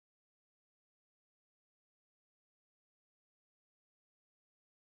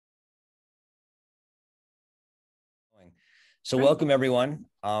So welcome everyone.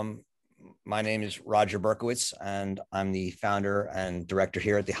 My name is Roger Berkowitz, and I'm the founder and director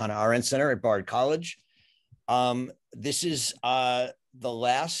here at the Hannah Arendt Center at Bard College. This is the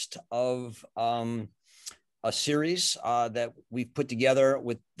last of a series that we've put together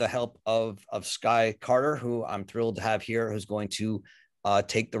with the help of Skye Carter, who I'm thrilled to have here, who's going to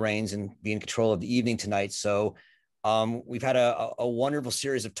take the reins and be in control of the evening tonight. So we've had a wonderful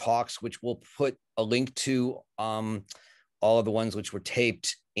series of talks, which we'll put a link to all of the ones which were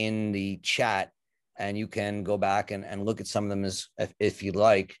taped in the chat, and you can go back and look at some of them if you'd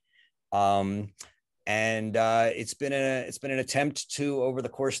like. It's been an attempt to, over the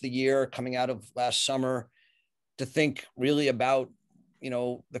course of the year, coming out of last summer, to think really about,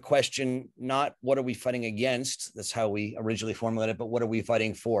 the question, not what are we fighting against? That's how we originally formulated it, but what are we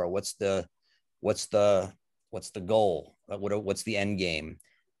fighting for? What's the goal? What's the end game?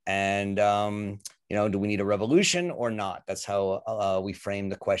 And, do we need a revolution or not? That's how we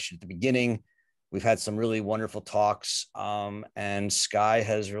framed the question at the beginning. We've had some really wonderful talks, and Skye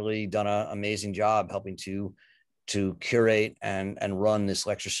has really done an amazing job helping to curate and run this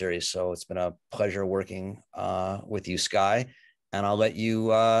lecture series. So it's been a pleasure working with you, Skye, and I'll let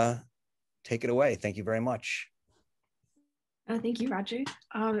you take it away. Thank you very much. Thank you, Roger.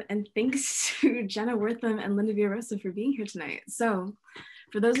 And thanks to Jenna Wortham and Linda Villarosa for being here tonight. So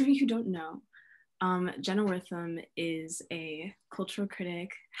for those of you who don't know, Jenna Wortham is a cultural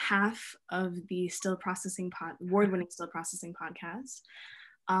critic, half of the award-winning Still Processing podcast.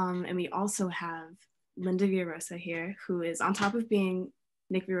 And we also have Linda Villarosa here, who is, on top of being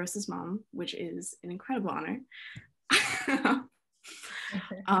Nick Villarosa's mom, which is an incredible honor.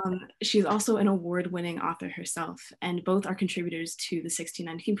 She's also an award-winning author herself, and both are contributors to the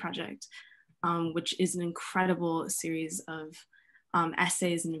 1619 Project, which is an incredible series of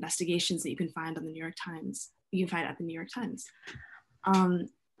essays and investigations that you can find on the New York Times. You can find at the New York Times.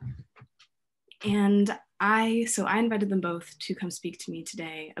 And I invited them both to come speak to me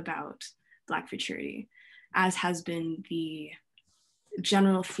today about Black futurity, as has been the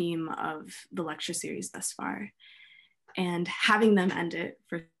general theme of the lecture series thus far. And having them end it,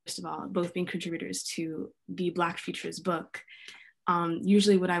 first of all, both being contributors to the Black Futures book,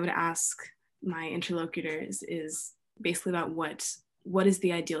 usually what I would ask my interlocutors is basically about what is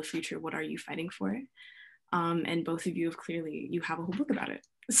the ideal future? What are you fighting for? And both of you you have a whole book about it.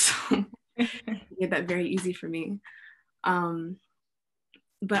 So made that very easy for me. But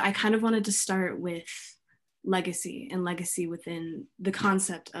I kind of wanted to start with legacy and legacy within the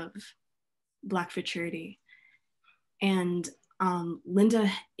concept of Black futurity. And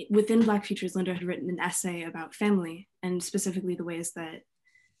Linda, within Black Futures, Linda had written an essay about family, and specifically the ways that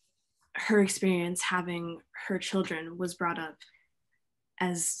her experience having her children was brought up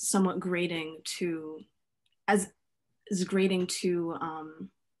as somewhat grating to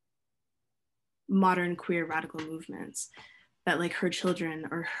modern queer radical movements, that like her children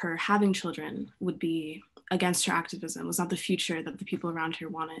or her having children would be against her activism, was not the future that the people around her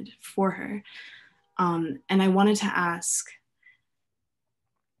wanted for her. And I wanted to ask,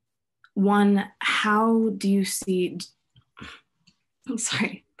 one, how do you see,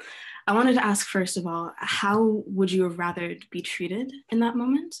 I wanted to ask, first of all, how would you have rather be treated in that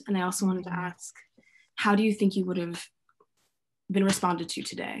moment? And I also wanted to ask, how do you think you would have been responded to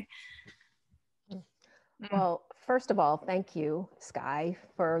today? Well, first of all, thank you, Skye,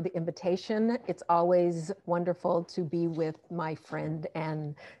 for the invitation. It's always wonderful to be with my friend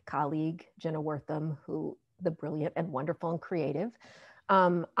and colleague, Jenna Wortham, the brilliant and wonderful and creative.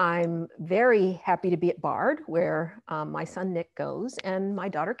 I'm very happy to be at Bard, where my son Nick goes, and my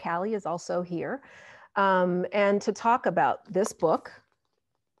daughter Callie is also here, and to talk about this book,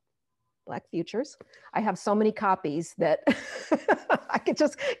 Black Futures. I have so many copies that I could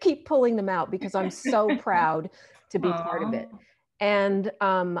just keep pulling them out because I'm so proud to be part of it. And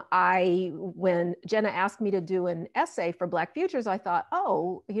when Jenna asked me to do an essay for Black Futures, I thought,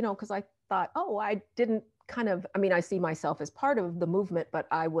 because I thought, I didn't I see myself as part of the movement, but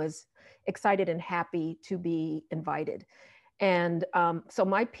I was excited and happy to be invited. And so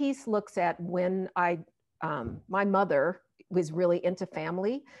my piece looks at when my mother was really into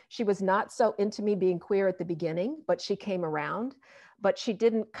family. She was not so into me being queer at the beginning, but she came around, but she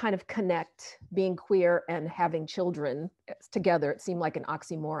didn't kind of connect being queer and having children together. It seemed like an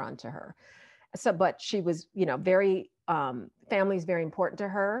oxymoron to her. So, but she was, very, family is very important to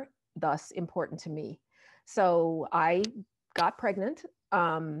her, thus important to me. So I got pregnant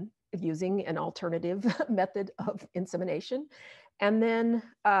using an alternative method of insemination. And then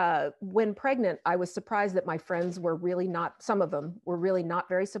when pregnant, I was surprised that my friends were really some of them were really not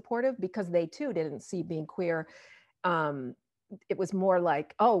very supportive, because they too didn't see being queer it was more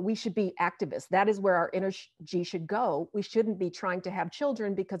like, oh, we should be activists. That is where our energy should go. We shouldn't be trying to have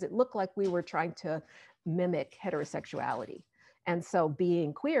children because it looked like we were trying to mimic heterosexuality. And so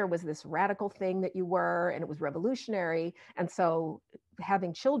being queer was this radical thing that you were, and it was revolutionary. And so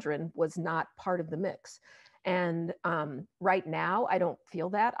having children was not part of the mix. And right now, I don't feel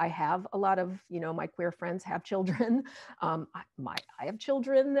that. I have a lot of, my queer friends have children. I have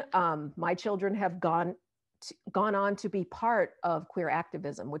children. My children have gone on to be part of queer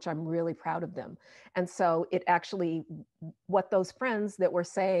activism, which I'm really proud of them. And so it actually, what those friends that were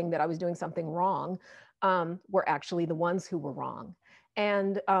saying that I was doing something wrong were actually the ones who were wrong.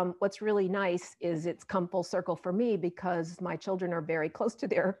 And what's really nice is it's come full circle for me because my children are very close to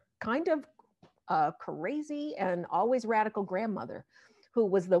their kind of crazy and always radical grandmother, who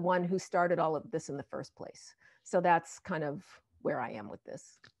was the one who started all of this in the first place. So that's kind of where I am with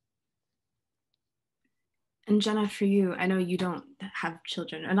this. And Jenna, for you, I know you don't have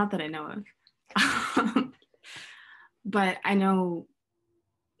children, or not that I know of, but I know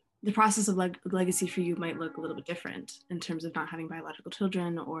the process of legacy for you might look a little bit different in terms of not having biological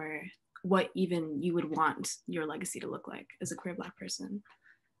children, or what even you would want your legacy to look like as a queer Black person.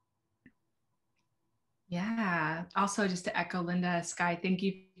 Yeah. Also, just to echo Linda, Sky, thank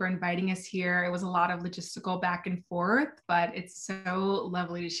you for inviting us here. It was a lot of logistical back and forth, but it's so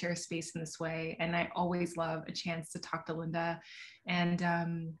lovely to share space in this way. And I always love a chance to talk to Linda. And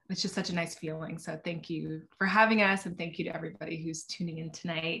it's just such a nice feeling. So thank you for having us. And thank you to everybody who's tuning in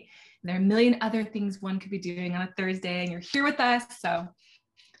tonight. And there are a million other things one could be doing on a Thursday, and you're here with us. So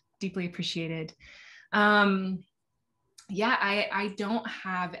deeply appreciated. Yeah, I don't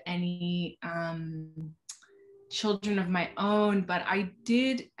have any children of my own, but I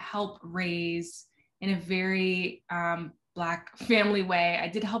did help raise in a very Black family way. I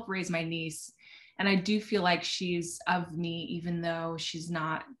did help raise my niece, and I do feel like she's of me, even though she's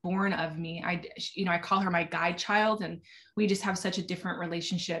not born of me. I call her my guide child, and we just have such a different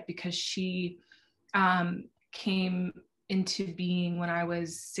relationship because she came into being when I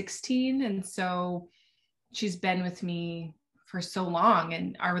was 16, and so she's been with me for so long,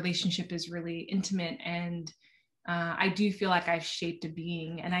 and our relationship is really intimate. And I do feel like I've shaped a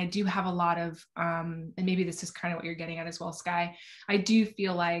being, and I do have a lot of, and maybe this is kind of what you're getting at as well, Sky. I do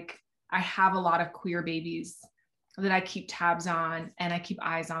feel like I have a lot of queer babies that I keep tabs on and I keep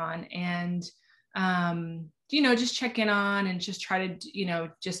eyes on, and, just check in on and just try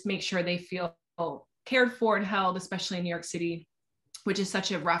to, just make sure they feel cared for and held, especially in New York City, which is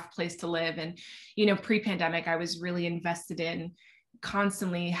such a rough place to live. And, pre-pandemic, I was really invested in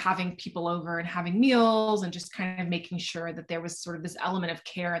constantly having people over and having meals and just kind of making sure that there was sort of this element of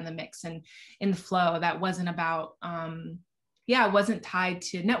care in the mix and in the flow that wasn't about, it wasn't tied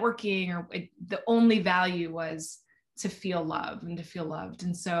to networking, or the only value was to feel love and to feel loved.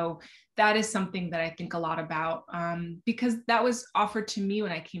 And so that is something that I think a lot about, because that was offered to me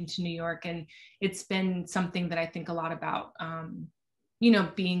when I came to New York. And it's been something that I think a lot about,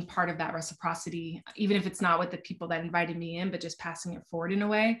 being part of that reciprocity, even if it's not with the people that invited me in, but just passing it forward in a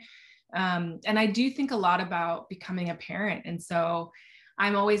way. And I do think a lot about becoming a parent. And so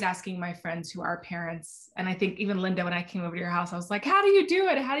I'm always asking my friends who are parents, and I think even Linda, when I came over to your house, I was like, how do you do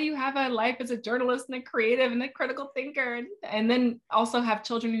it? How do you have a life as a journalist and a creative and a critical thinker? And then also have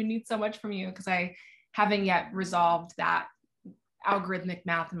children who need so much from you, because I haven't yet resolved that algorithmic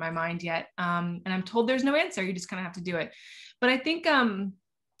math in my mind yet. And I'm told there's no answer. You just kind of have to do it. But I think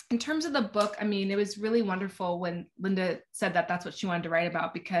in terms of the book, it was really wonderful when Linda said that that's what she wanted to write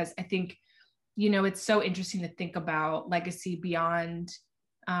about, because I think, it's so interesting to think about legacy beyond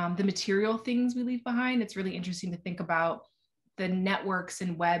the material things we leave behind. It's really interesting to think about the networks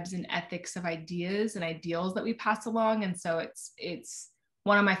and webs and ethics of ideas and ideals that we pass along. And so it's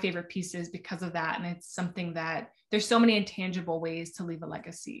one of my favorite pieces because of that. And it's something that there's so many intangible ways to leave a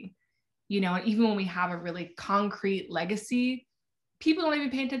legacy, and even when we have a really concrete legacy, people don't even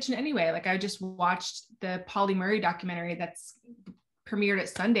pay attention anyway. Like, I just watched the Pauli Murray documentary that's premiered at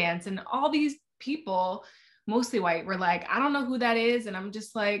Sundance, and all these people, mostly white, were like, I don't know who that is. And I'm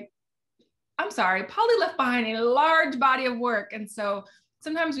just like, I'm sorry, Pauli left behind a large body of work. And so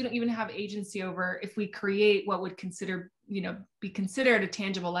sometimes we don't even have agency over if we create what would be considered a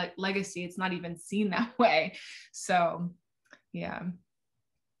tangible legacy. It's not even seen that way. So, yeah.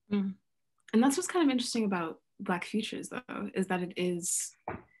 Mm. And that's what's kind of interesting about Black Futures, though, is that it is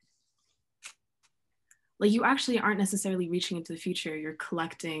like, you actually aren't necessarily reaching into the future. You're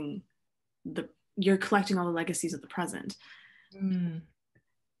collecting all the legacies of the present in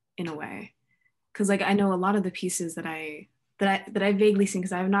a way. Because, like, I know a lot of the pieces that I that I vaguely seen,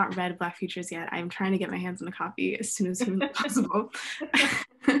 because I have not read Black Futures yet. I'm trying to get my hands on a copy as soon as humanly possible.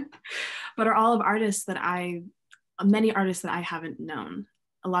 But are all of artists that many artists that I haven't known,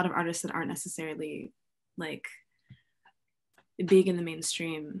 a lot of artists that aren't necessarily like big in the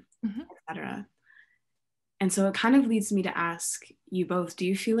mainstream, etc. And so it kind of leads me to ask you both, do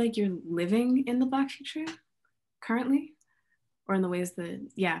you feel like you're living in the Black future currently? Or in the ways that,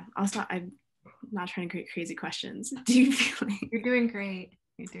 I'm not trying to create crazy questions. Do you feel like... You're doing great.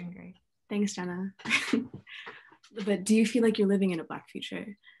 You're doing great. Thanks, Jenna. But do you feel like you're living in a Black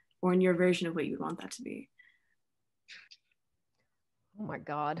future, or in your version of what you would want that to be? Oh my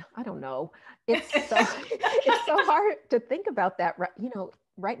God, I don't know. It's so, it's so hard to think about that.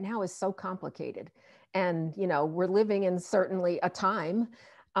 Right now is so complicated. And, we're living in certainly a time.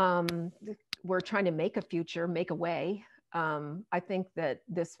 We're trying to make a future, make a way. I think that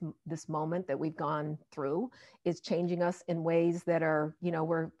this moment that we've gone through is changing us in ways that are,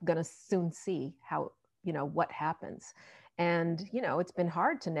 we're going to soon see how, what happens. And, it's been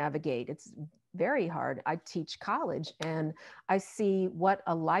hard to navigate. It's very hard. I teach college, and I see what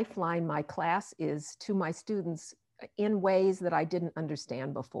a lifeline my class is to my students in ways that I didn't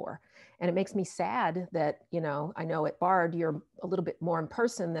understand before. And it makes me sad that, I know at Bard, you're a little bit more in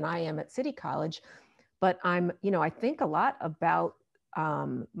person than I am at City College, but I think a lot about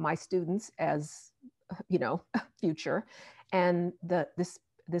my students as, future. And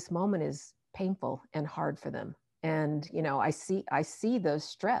this moment is painful and hard for them. And, I see the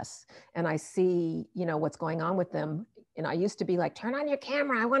stress, and I see, what's going on with them. And I used to be like, turn on your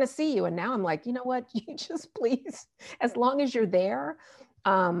camera, I want to see you. And now I'm like, you know what, you just please, as long as you're there,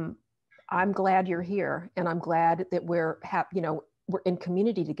 I'm glad you're here. And I'm glad that we're in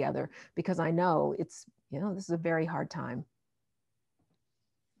community together, because I know it's, this is a very hard time.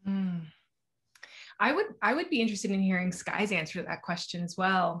 I would be interested in hearing Sky's answer to that question as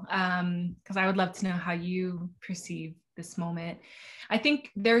well, because I would love to know how you perceive this moment. I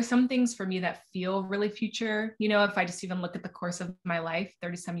think there are some things for me that feel really future. If I just even look at the course of my life,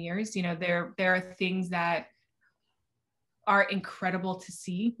 30 some years, there are things that are incredible to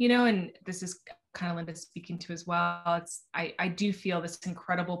see, and this is kind of Linda speaking to as well. I do feel this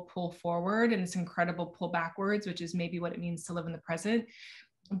incredible pull forward and this incredible pull backwards, which is maybe what it means to live in the present.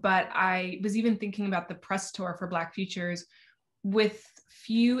 But I was even thinking about the press tour for Black Futures, with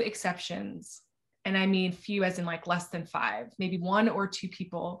few exceptions. And I mean few as in like less than 5, maybe 1 or 2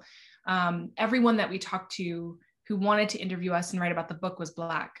 people. Everyone that we talked to who wanted to interview us and write about the book was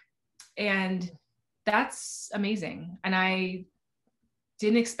Black. And that's amazing. And I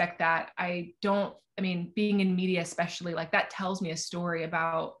didn't expect that. Being in media especially, like that tells me a story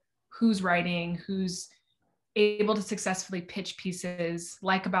about who's writing, who's able to successfully pitch pieces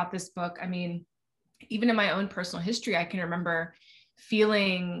like about this book. Even in my own personal history, I can remember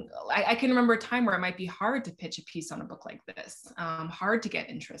I can remember a time where it might be hard to pitch a piece on a book like this, hard to get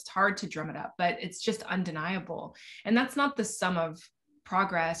interest, hard to drum it up, but it's just undeniable. And that's not the sum of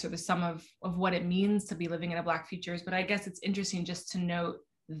progress or the sum of what it means to be living in a Black futures. But I guess it's interesting just to note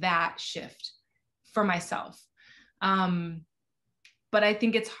that shift for myself. But I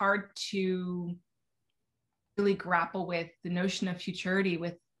think it's hard to really grapple with the notion of futurity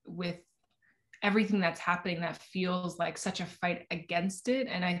with everything that's happening that feels like such a fight against it.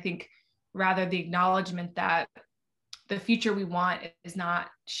 And I think rather the acknowledgement that the future we want is not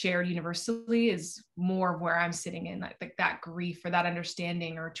shared universally is more where I'm sitting in, like that grief or that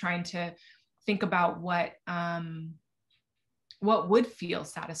understanding, or trying to think about what would feel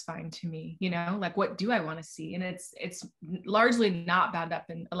satisfying to me, like what do I want to see? And it's largely not bound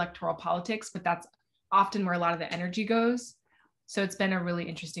up in electoral politics, but that's often where a lot of the energy goes. So it's been a really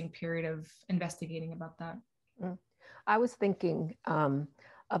interesting period of investigating about that. I was thinking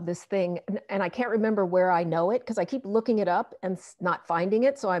of this thing, and I can't remember where I know it, because I keep looking it up and not finding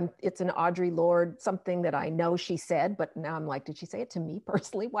it. So it's an Audre Lorde, something that I know she said, but now I'm like, did she say it to me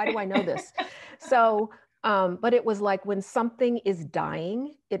personally? Why do I know this? So, but it was like, when something is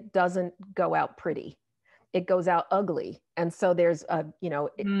dying, it doesn't go out pretty. It goes out ugly. And so there's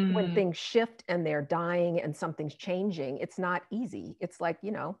when things shift and they're dying and something's changing, it's not easy. It's like,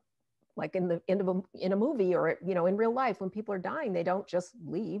 like in a movie, or, in real life, when people are dying, they don't just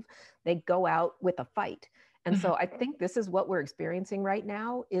leave, they go out with a fight. And so I think this is what we're experiencing right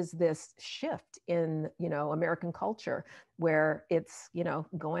now, is this shift in, American culture, where it's,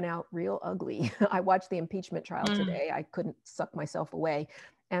 going out real ugly. I watched the impeachment trial today. I couldn't suck myself away.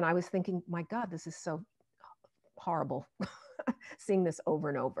 And I was thinking, my God, this is so horrible seeing this over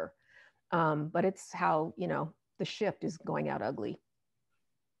and over. But it's how, the shift is going out ugly.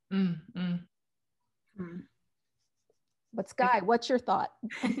 But But Sky, what's your thought?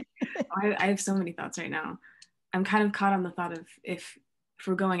 I have so many thoughts right now. I'm kind of caught on the thought of if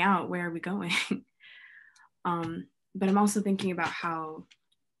we're going out, where are we going? But I'm also thinking about how,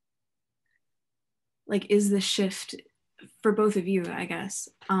 like, is the shift for both of you, I guess,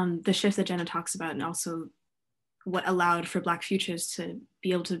 the shift that Jenna talks about, and also what allowed for Black futures to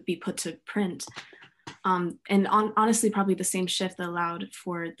be able to be put to print. And honestly, probably the same shift that allowed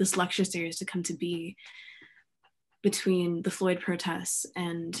for this lecture series to come to be between the Floyd protests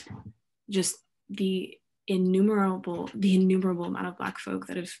and just the innumerable amount of Black folk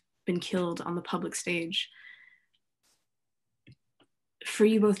that have been killed on the public stage. For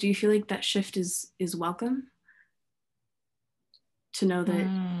you both, do you feel like that shift is welcome? To know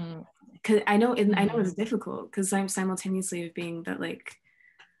that, because I know it's difficult, because I'm simultaneously of being that, like,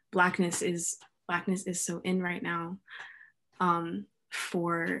 blackness is so in right now,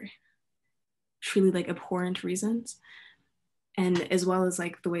 for truly, like, abhorrent reasons, and as well as,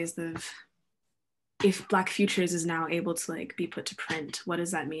 like, the ways of, if Black futures is now able to, like, be put to print, what does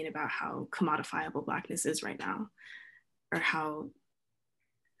that mean about how commodifiable blackness is right now, or how,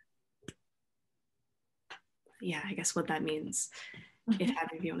 yeah, I guess what that means, if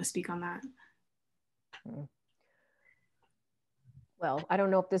either of you want to speak on that. Well, I don't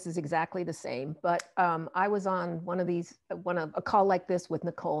know if this is exactly the same, but I was on a call like this with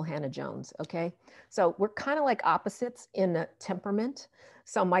Nicole Hannah-Jones, okay? So we're kind of like opposites in temperament.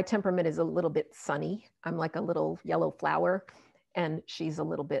 So my temperament is a little bit sunny. I'm like a little yellow flower, and she's a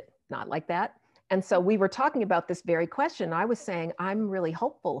little bit not like that. And so we were talking about this very question. I was saying, I'm really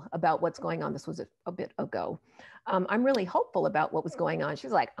hopeful about what's going on. This was a bit ago. I'm really hopeful about what was going on.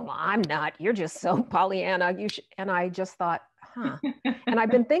 She's like, well, I'm not. You're just so Pollyanna. And I just thought, huh. And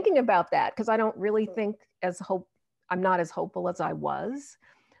I've been thinking about that, because I don't really think I'm not as hopeful as I was,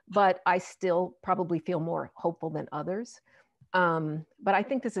 but I still probably feel more hopeful than others. But I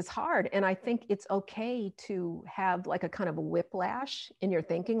think this is hard. And I think it's okay to have like a kind of a whiplash in your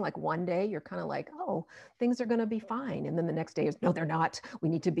thinking. Like one day you're kind of like, oh, things are going to be fine. And then the next day is, no, they're not. We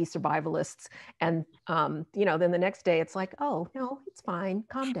need to be survivalists. And, then the next day it's like, oh, no, it's fine.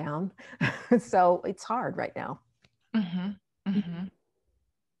 Calm down. So it's hard right now. Mm-hmm. Mm-hmm.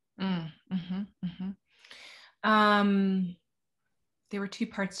 Mm-hmm. Mm-hmm. There were two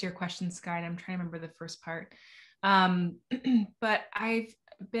parts to your question, Sky, and I'm trying to remember the first part. But I've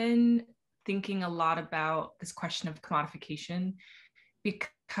been thinking a lot about this question of commodification,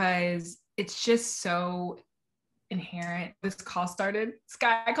 because it's just so inherent. This call started,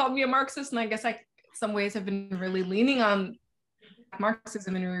 Sky called me a Marxist, and I guess I, in some ways, have been really leaning on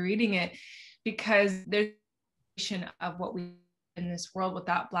Marxism and rereading it, because there's a of what we in this world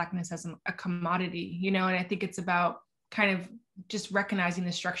without Blackness as a commodity, and I think it's about kind of just recognizing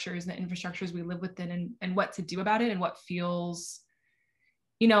the structures and the infrastructures we live within, and what to do about it, and what feels,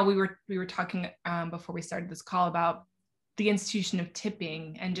 we were talking before we started this call about the institution of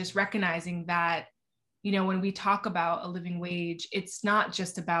tipping, and just recognizing that, when we talk about a living wage, it's not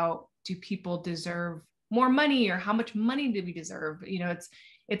just about, do people deserve more money, or how much money do we deserve?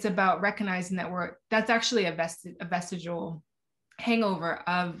 It's about recognizing that that's actually a vestigial hangover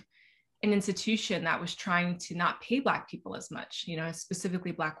of an institution that was trying to not pay Black people as much,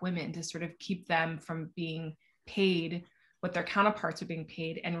 specifically Black women, to sort of keep them from being paid what their counterparts are being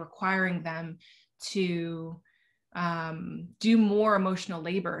paid, and requiring them to do more emotional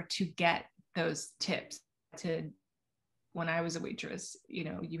labor to get those tips. When I was a waitress,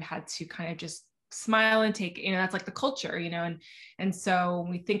 you had to kind of just smile and take, that's like the culture, and so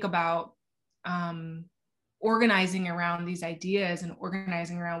when we think about organizing around these ideas, and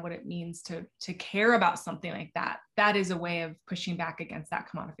organizing around what it means to care about something like that, that is a way of pushing back against that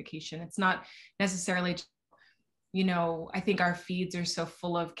commodification. It's not necessarily, I think our feeds are so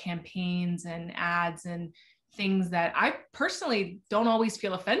full of campaigns and ads and things that I personally don't always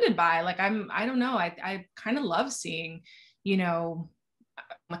feel offended by. Like I don't know, I kind of love seeing,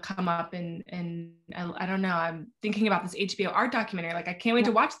 come up and I don't know, I'm thinking about this HBO art documentary. Like I can't wait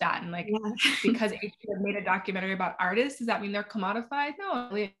to watch that. And because HBO made a documentary about artists, does that mean they're commodified? No,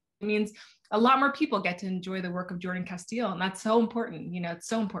 it means a lot more people get to enjoy the work of Jordan Castile. And that's so important. It's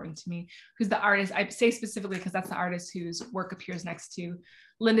so important to me. Who's the artist? I say specifically because that's the artist whose work appears next to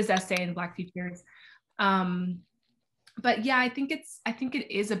Linda's essay in Black Futures. But yeah, I think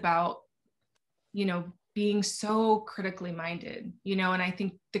it is about, being so critically minded, and I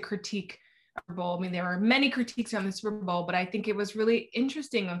think the critique of Super Bowl, there were many critiques on the Super Bowl, but I think it was really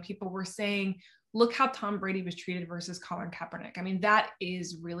interesting when people were saying, look how Tom Brady was treated versus Colin Kaepernick. That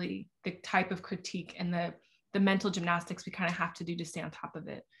is really the type of critique and the mental gymnastics we kind of have to do to stay on top of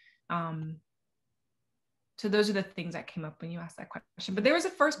it. So those are the things that came up when you asked that question. But there was a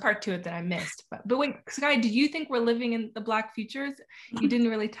first part to it that I missed. But wait, Sky, do you think we're living in the Black futures? You didn't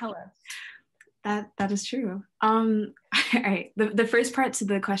really tell us. That is true. All right. The first part to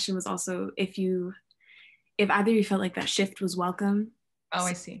the question was also if either of you felt like that shift was welcome. Oh,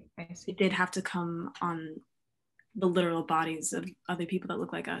 I see. It did have to come on the literal bodies of other people that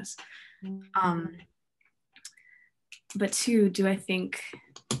look like us. But two, do I think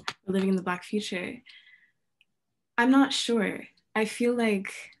we're living in the Black future? I'm not sure. I feel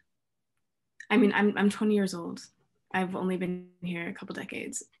like, I mean, I'm 20 years old. I've only been here a couple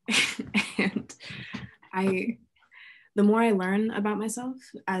decades. And the more I learn about myself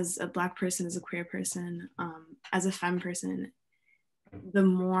as a Black person, as a queer person, as a femme person, the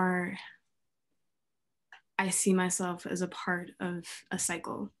more I see myself as a part of a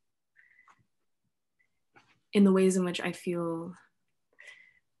cycle in the ways in which I feel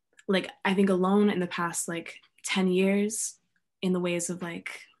like, I think alone in the past, like 10 years, in the ways of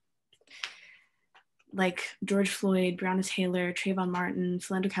like George Floyd, Breonna Taylor, Trayvon Martin,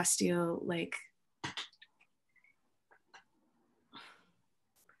 Philando Castile, like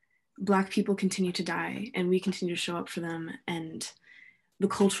Black people continue to die and we continue to show up for them. And the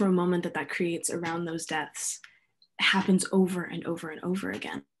cultural moment that creates around those deaths happens over and over and over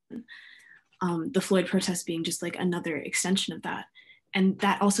again. The Floyd protest being just like another extension of that. And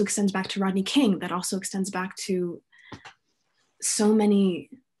that also extends back to Rodney King. That also extends back to so many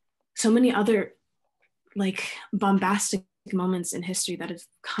other like bombastic moments in history that have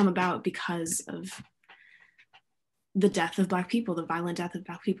come about because of the death of Black people, the violent death of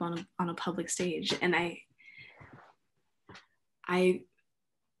Black people on a public stage. And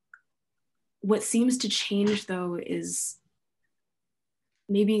what seems to change though is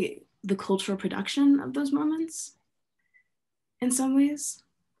maybe the cultural production of those moments in some ways.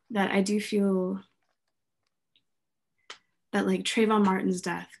 That I do feel that like Trayvon Martin's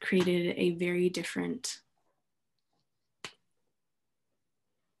death created a very different,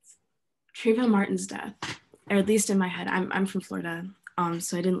 Trayvon Martin's death, or at least in my head, I'm from Florida,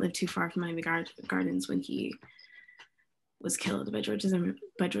 so I didn't live too far from Miami Gardens when he was killed by George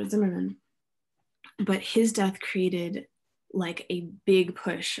Zimmerman. But his death created like a big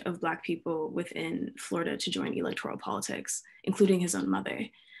push of Black people within Florida to join electoral politics, including his own mother.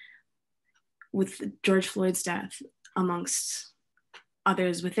 With George Floyd's death, amongst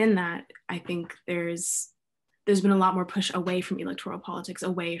others within that, I think there's been a lot more push away from electoral politics,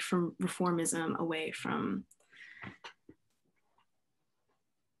 away from reformism, away from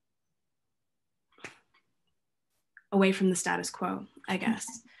the status quo, I guess.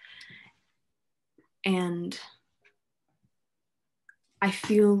 And I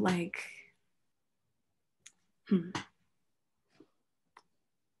feel like,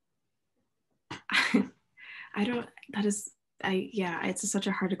 it's such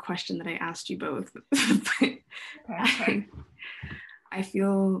a hard question that I asked you both. But I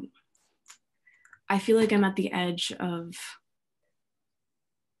feel like I'm at the edge of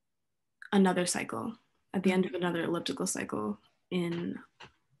another cycle, at the end of another elliptical cycle in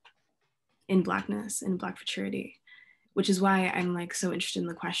Blackness, in Black futurity, which is why I'm like so interested in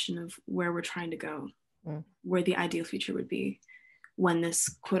the question of where we're trying to go, where the ideal future would be when this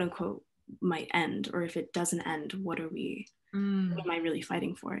quote unquote might end, or if it doesn't end, what am I really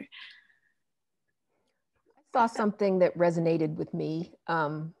fighting for? I saw something that resonated with me.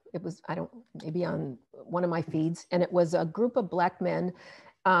 It was, maybe on one of my feeds, and it was a group of Black men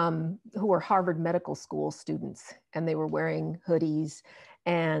who were Harvard Medical School students, and they were wearing hoodies,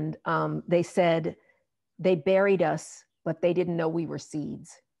 and they said they buried us, but they didn't know we were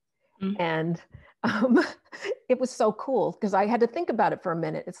seeds. And it was so cool because I had to think about it for a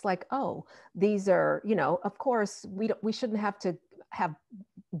minute. It's like, oh, these are, of course we shouldn't have to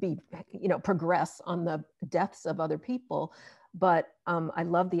progress on the deaths of other people. But I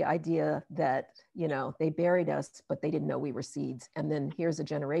love the idea that, they buried us, but they didn't know we were seeds. And then here's a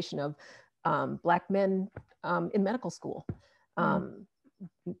generation of Black men in medical school. And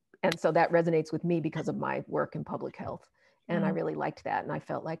so that resonates with me because of my work in public health. And I really liked that. And I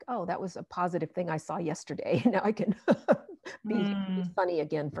felt like, oh, that was a positive thing I saw yesterday. Now I can be funny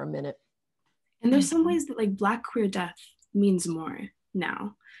again for a minute. And there's some ways that like Black queer death means more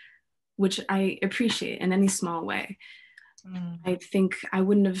now, which I appreciate in any small way. I think I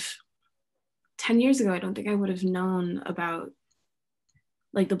wouldn't have, 10 years ago, I don't think I would have known about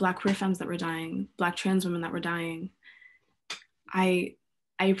like the Black queer femmes that were dying, Black trans women that were dying. I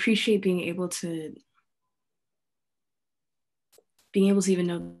appreciate being able to even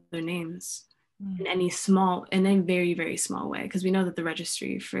know their names in any very, very small way, because we know that the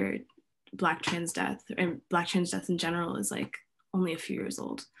registry for Black trans death and Black trans death in general is like only a few years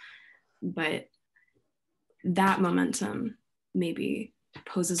old. But that momentum maybe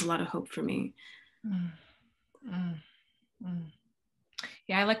poses a lot of hope for me. Mm, mm, mm.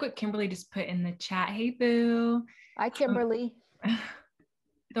 Yeah, I like what Kimberly just put in the chat. Hey, boo. Hi, Kimberly.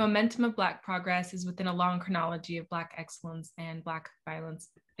 The momentum of Black progress is within a long chronology of Black excellence and Black violence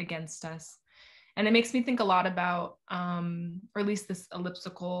against us. And it makes me think a lot about, or at least this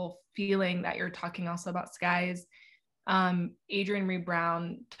elliptical feeling that you're talking also about, Skies. Adrienne Reed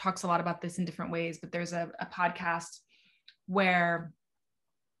Brown talks a lot about this in different ways, but there's a podcast where,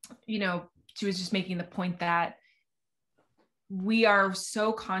 you know, she was just making the point that we are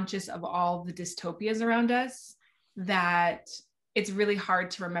so conscious of all the dystopias around us that it's really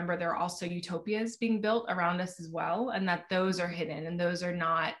hard to remember there are also utopias being built around us as well, and that those are hidden and those are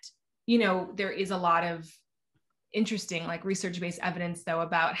not, you know, there is a lot of interesting like research-based evidence though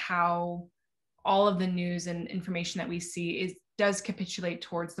about how all of the news and information that we see does capitulate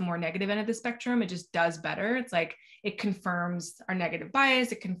towards the more negative end of the spectrum. It just does better. It's like it confirms our negative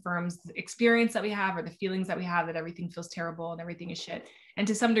bias. It confirms the experience that we have or the feelings that we have that everything feels terrible and everything is shit. And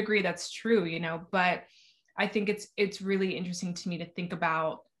to some degree that's true, you know, but I think it's really interesting to me to think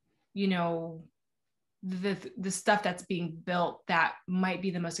about, you know, the stuff that's being built that might be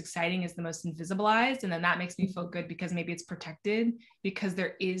the most exciting is the most invisibilized. And then that makes me feel good because maybe it's protected because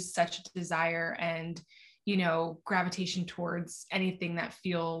there is such a desire and, you know, gravitation towards anything that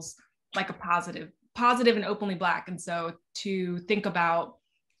feels like a positive and openly Black. And so to think about,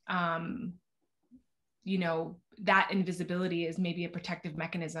 you know, that invisibility is maybe a protective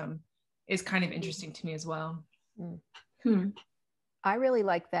mechanism is kind of interesting to me as well. I really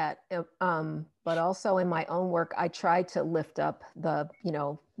like that. But also in my own work, I try to lift up the, you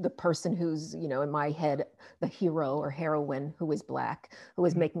know, the person who's, you know, in my head, the hero or heroine who is Black, who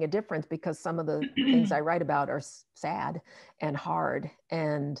is making a difference, because some of the things I write about are sad and hard,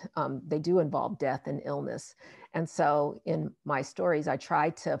 and they do involve death and illness. And so in my stories, I try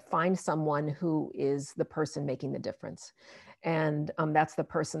to find someone who is the person making the difference. And that's the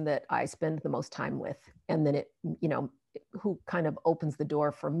person that I spend the most time with. And then it, you know, who kind of opens the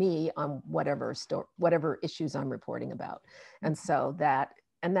door for me on whatever issues I'm reporting about. And so that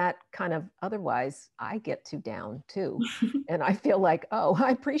kind of, otherwise I get too down too. And I feel like, oh, I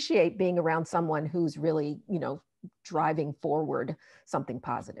appreciate being around someone who's really, you know, driving forward something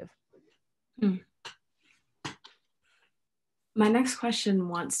positive. My next question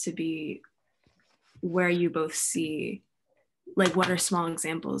wants to be where you both see, like, what are small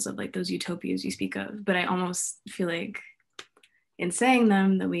examples of like those utopias you speak of? But I almost feel like in saying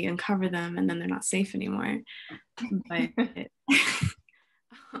them that we uncover them and then they're not safe anymore. But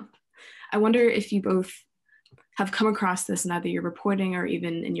I wonder if you both have come across this in either your reporting or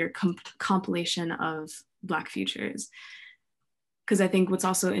even in your compilation of Black futures. Because I think what's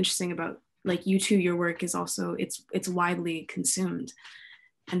also interesting about like you two, your work is also, it's widely consumed.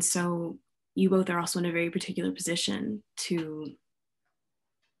 And so you both are also in a very particular position to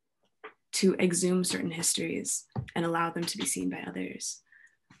exhume certain histories and allow them to be seen by others.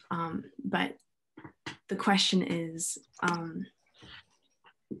 But the question is,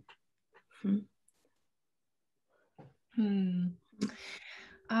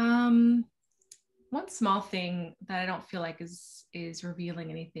 one small thing that I don't feel like is revealing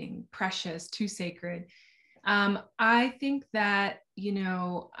anything precious, too sacred. I think that, you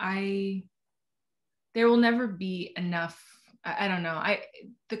know, there will never be enough. I don't know.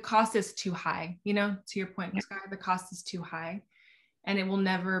 The cost is too high, you know, to your point, Sky, the cost is too high and it will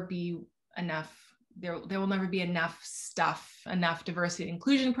never be enough. There will never be enough stuff, enough diversity and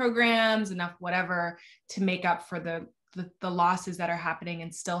inclusion programs, enough whatever to make up for the losses that are happening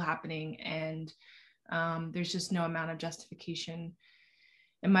and still happening. And there's just no amount of justification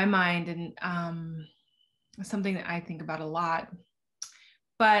in my mind. And something that I think about a lot.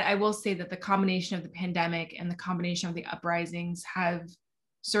 But I will say that the combination of the pandemic and the combination of the uprisings have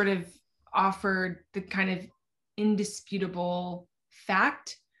sort of offered the kind of indisputable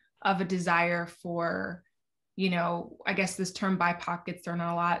fact of a desire for, you know, I guess this term BIPOC gets thrown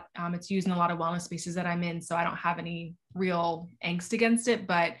out a lot. It's used in a lot of wellness spaces that I'm in, so I don't have any real angst against it.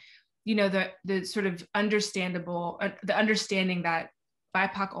 But, you know, the sort of the understanding that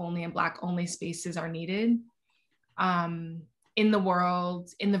BIPOC only and Black only spaces are needed. In the world,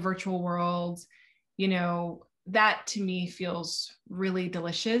 in the virtual world, you know, that to me feels really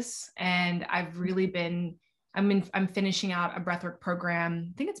delicious. And I've really I'm finishing out a breathwork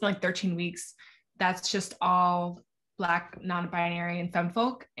program. I think it's been like 13 weeks. That's just all Black, non-binary and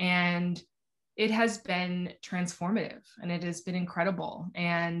femfolk. And it has been transformative and it has been incredible.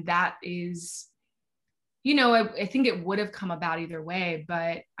 And that is, you know, I think it would have come about either way,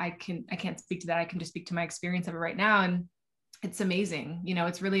 but I can't speak to that. I can just speak to my experience of it right now. And it's amazing. You know,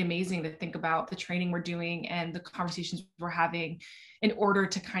 it's really amazing to think about the training we're doing and the conversations we're having in order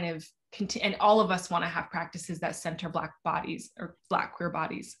to kind of continue. And all of us want to have practices that center Black bodies or Black queer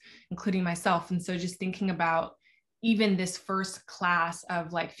bodies, including myself. And so just thinking about even this first class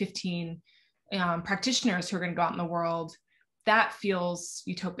of like 15 practitioners who are going to go out in the world, that feels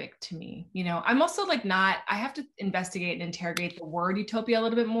utopic to me. You know, I'm also like I have to investigate and interrogate the word utopia a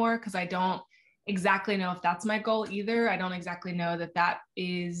little bit more, because I don't exactly know if that's my goal either. I don't exactly know that that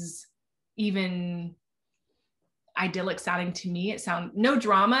is even idyllic sounding to me. It sounds no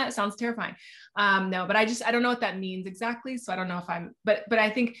drama. It sounds terrifying. No, but I don't know what that means exactly. So I don't know if but I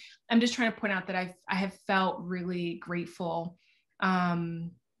think I'm just trying to point out that I have felt really grateful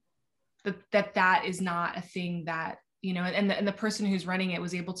that is not a thing that, you know, and the person who's running it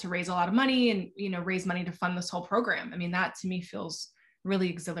was able to raise a lot of money and, you know, raise money to fund this whole program. I mean, that to me feels really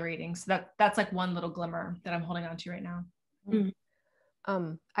exhilarating. So that's like one little glimmer that I'm holding on to right now.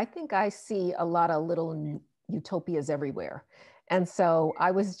 I think I see a lot of little utopias everywhere. And so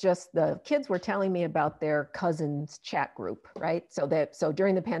the kids were telling me about their cousins chat group, right? So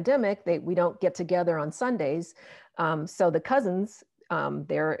during the pandemic, we don't get together on Sundays. So the cousins,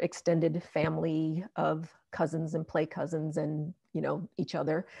 their extended family of cousins and play cousins and, you know, each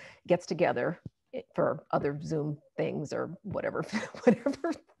other gets together for other Zoom things or whatever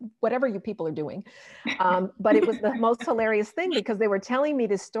you people are doing. But it was the most hilarious thing, because they were telling me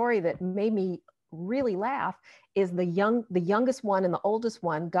this story that made me really laugh. Is the youngest one and the oldest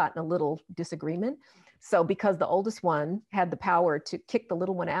one got in a little disagreement. So because the oldest one had the power to kick the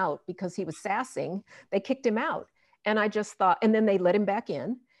little one out because he was sassing, they kicked him out. And I just thought, and then they let him back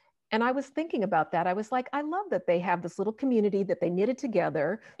in. And I was thinking about that. I was like, I love that they have this little community that they knitted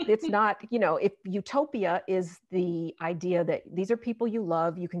together. It's not, you know, if utopia is the idea that these are people you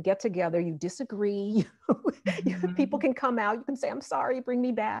love, you can get together, you disagree, people can come out, you can say, I'm sorry, bring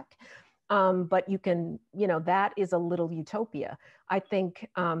me back. But you can, you know, that is a little utopia. I think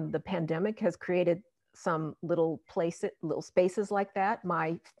the pandemic has created some little spaces like that.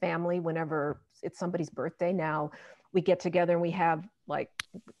 My family, whenever it's somebody's birthday now, we get together and we have like,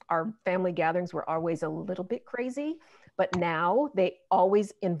 our family gatherings were always a little bit crazy, but now they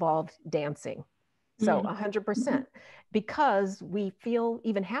always involved dancing. So 100%, because we feel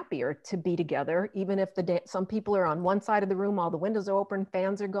even happier to be together, even if some people are on one side of the room, all the windows are open,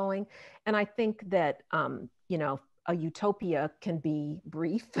 fans are going. And I think that, you know, a utopia can be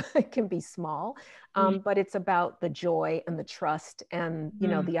brief, it can be small, but it's about the joy and the trust and, you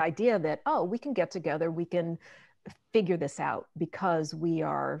know, the idea that, oh, we can get together, we can figure this out because we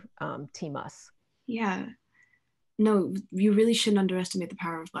are Team Us. Yeah. No, you really shouldn't underestimate the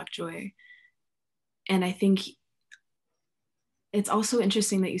power of Black joy. And I think it's also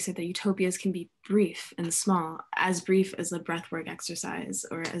interesting that you said that utopias can be brief and small, as brief as a breathwork exercise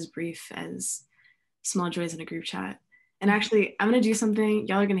or as brief as small joys in a group chat. And actually, I'm going to do something,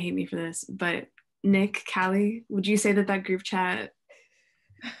 y'all are going to hate me for this, but Nick, Callie, would you say that group chat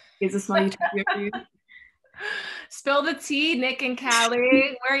is a small utopia for you? Spill the tea, Nick and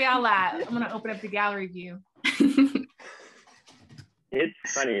Callie. Where y'all at? I'm going to open up the gallery view.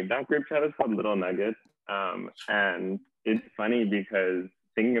 It's funny. That group chat is called Little Nuggets. And it's funny because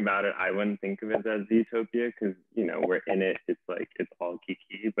thinking about it, I wouldn't think of it as utopia because, you know, we're in it. It's like, it's all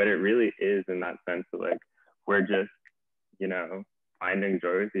kiki, but it really is in that sense that like, we're just, you know, finding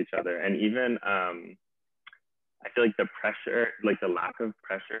joy with each other. And even, I feel like the pressure, like the lack of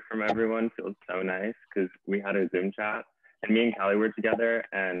pressure from everyone feels so nice because we had a Zoom chat and me and Callie were together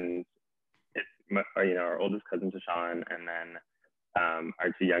and it's, you know, our oldest cousin Tashawn and then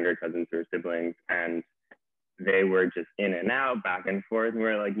our two younger cousins who are siblings and they were just in and out, back and forth. And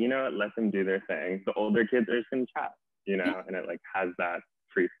we're like, you know what, let them do their thing. The older kids are just gonna chat, you know, and it like has that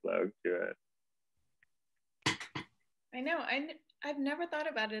free flow to it. I know, I've never thought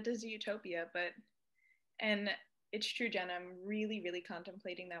about it as a utopia, and it's true, Jenna, I'm really, really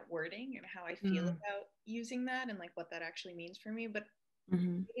contemplating that wording and how I feel about using that and like what that actually means for me. But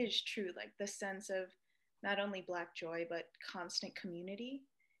it is true, like the sense of not only Black joy, but constant community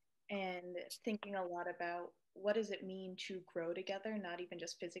and thinking a lot about what does it mean to grow together, not even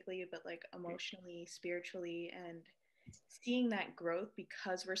just physically, but like emotionally, spiritually, and seeing that growth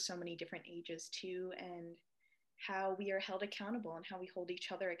because we're so many different ages too, and how we are held accountable and how we hold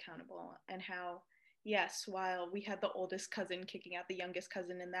each other accountable and how, yes, while we had the oldest cousin kicking out the youngest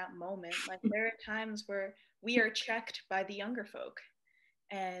cousin in that moment, like there are times where we are checked by the younger folk.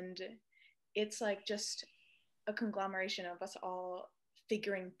 And it's like just a conglomeration of us all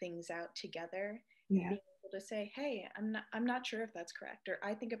figuring things out together. Yeah. Being able to say, hey, I'm not sure if that's correct, or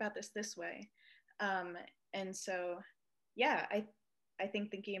I think about this way. And so, yeah, I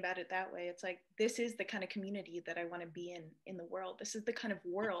think thinking about it that way, it's like, this is the kind of community that I want to be in the world. This is the kind of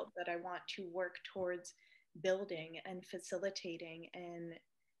world that I want to work towards building and facilitating. And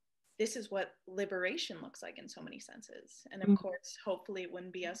this is what liberation looks like in so many senses. And of course, hopefully it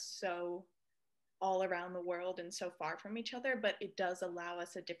wouldn't be us so all around the world and so far from each other, but it does allow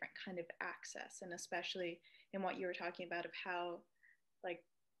us a different kind of access. And especially in what you were talking about of how like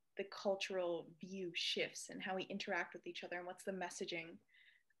the cultural view shifts and how we interact with each other and what's the messaging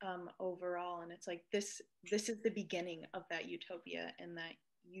overall. And it's like, this is the beginning of that utopia and that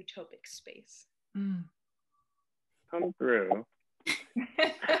utopic space. Come through.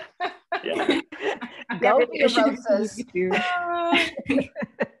 Yeah. Go Villarosas.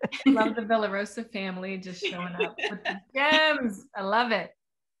 Love the Villarosa family just showing up with the gems. I love it.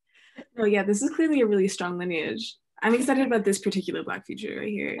 Oh yeah, this is clearly a really strong lineage. I'm excited about this particular Black future right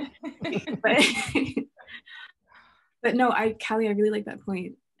here. But no, Callie, I really like that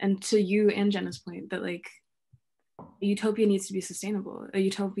point. And to you and Jenna's point that like a utopia needs to be sustainable. A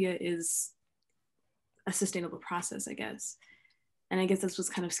utopia is a sustainable process, I guess. And I guess that's what's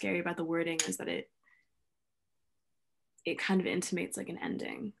kind of scary about the wording, is that it kind of intimates like an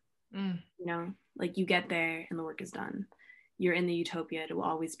ending. You know, like you get there and the work is done. You're in the utopia, it will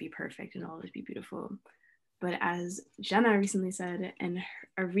always be perfect and always be beautiful. But as Jenna recently said in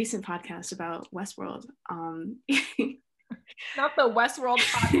a recent podcast about Westworld, not the Westworld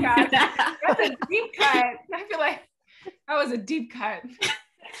podcast. That's a deep cut. I feel like that was a deep cut.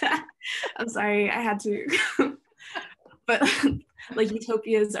 I'm sorry, I had to. But like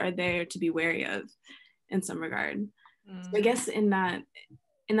utopias are there to be wary of in some regard. So I guess in that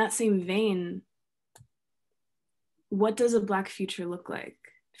same vein, what does a Black future look like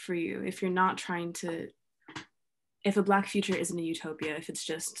for you if you're not trying to, if a Black future isn't a utopia, if it's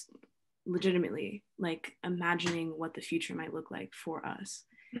just legitimately like imagining what the future might look like for us?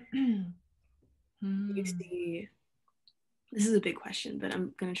 You see, this is a big question, but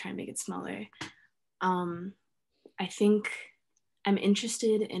I'm gonna try and make it smaller. I think I'm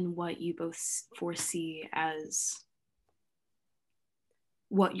interested in what you both foresee as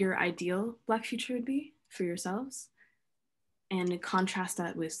what your ideal Black future would be for yourselves, and contrast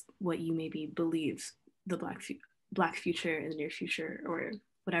that with what you maybe believe the Black future in the near future, or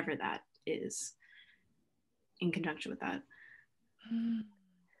whatever that is, in conjunction with that.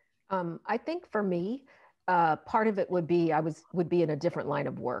 I think for me, part of it would be would be in a different line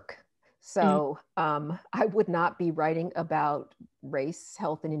of work. So I would not be writing about race,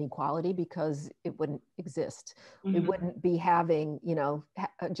 health, and inequality because it wouldn't exist. We wouldn't be having, you know,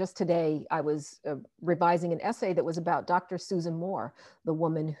 just today I was revising an essay that was about Dr. Susan Moore, the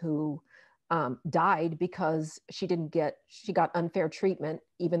woman who died because she got unfair treatment,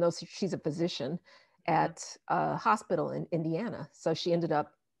 even though she's a physician at a hospital in Indiana. So she ended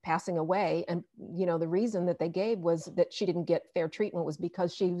up passing away. And, you know, the reason that they gave was that she didn't get fair treatment was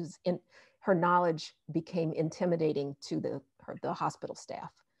because her knowledge became intimidating to the hospital staff.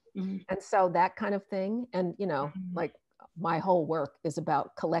 And so that kind of thing. And, you know, like my whole work is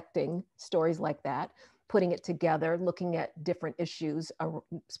about collecting stories like that, putting it together, looking at different issues,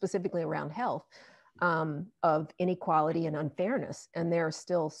 specifically around health, of inequality and unfairness. And there's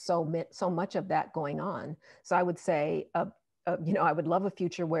still so much of that going on. So I would say, you know, I would love a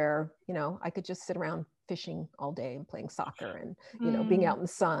future where, you know, I could just sit around fishing all day and playing soccer and, you know, being out in the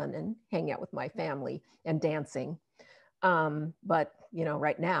sun and hanging out with my family and dancing. But, you know,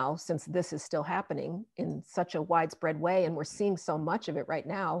 right now, since this is still happening in such a widespread way, and we're seeing so much of it right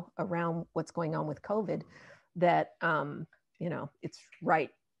now around what's going on with COVID, that, you know, it's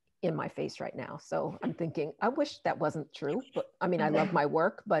right in my face right now. So I'm thinking, I wish that wasn't true, but I mean, I love my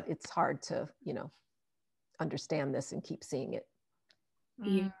work, but it's hard to, you know, understand this and keep seeing it.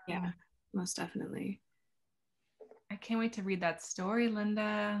 Yeah, most definitely. I can't wait to read that story,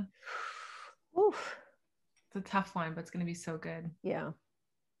 Linda. Oof. It's a tough one, but it's going to be so good. Yeah.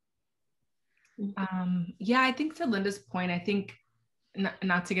 Yeah, I think to Linda's point, I think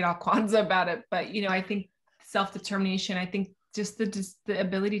not to get all Kwanzaa about it, but, you know, I think self-determination, I think just the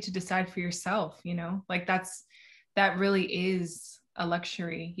ability to decide for yourself, you know, like that really is a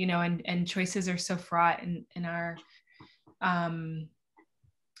luxury, you know, and choices are so fraught in our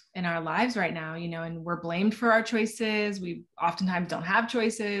lives right now, you know, and we're blamed for our choices. We oftentimes don't have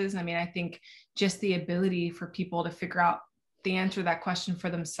choices. I mean, I think just the ability for people to figure out the answer to that question for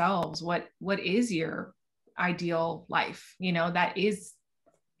themselves. What is your ideal life? You know, that is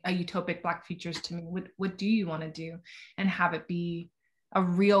a utopic Black futures to me? What do you want to do? And have it be a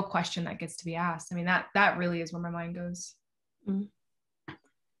real question that gets to be asked. I mean, that really is where my mind goes. Mm.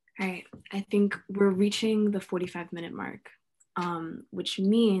 All right, I think we're reaching the 45-minute mark, which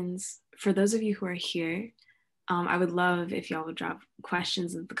means for those of you who are here, I would love if y'all would drop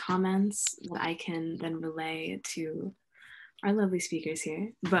questions in the comments that I can then relay to our lovely speakers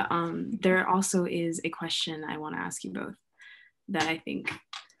here. But there also is a question I want to ask you both that I think,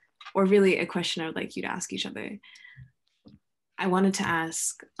 or really a question I would like you to ask each other. I wanted to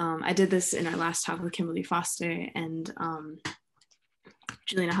ask, I did this in our last talk with Kimberly Foster and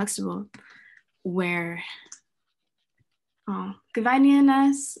Juliana Huxtable, where,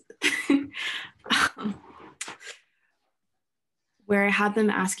 where I had them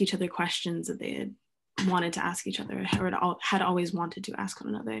ask each other questions that they had wanted to ask each other or had always wanted to ask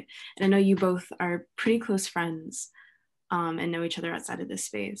one another. And I know you both are pretty close friends and know each other outside of this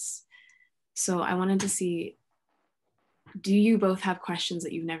space. So I wanted to see, do you both have questions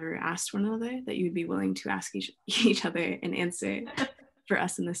that you've never asked one another that you'd be willing to ask each other and answer for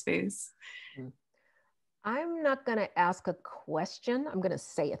us in this space? I'm not going to ask a question. I'm going to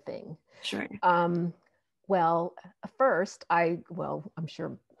say a thing. Sure. Well, first, I'm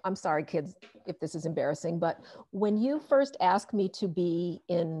sorry, kids, if this is embarrassing, but when you first asked me to be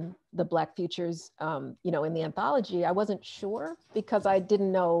in the Black Futures, in the anthology, I wasn't sure because I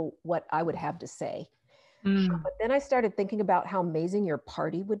didn't know what I would have to say. But then I started thinking about how amazing your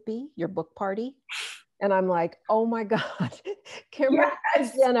party would be, your book party. And I'm like, oh my God, Kimberly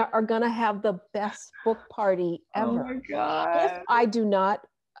and Jenna are gonna have the best book party ever. Oh my God. If I do not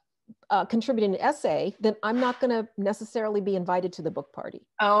contribute an essay, then I'm not gonna necessarily be invited to the book party.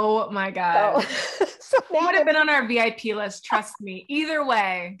 Oh my God. So now would have been on our VIP list, trust me, either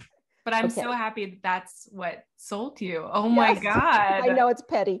way. But I'm Okay. so happy that's what sold you. Oh my God. I know it's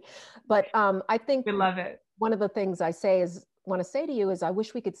petty, but I think we love it. One of the things I want to say to you is I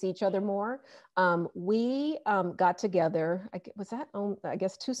wish we could see each other more. We got together, I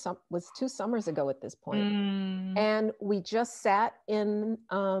guess 2 summers ago at this point. And we just sat in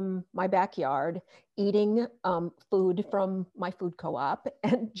my backyard eating food from my food co-op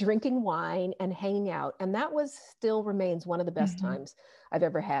and drinking wine and hanging out. And that still remains one of the best times I've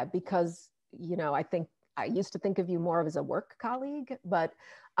ever had because, I think I used to think of you more as a work colleague, but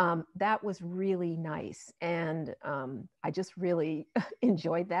that was really nice. And I just really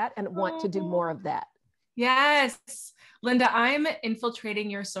enjoyed that and want to do more of that. Yes. Linda, I'm infiltrating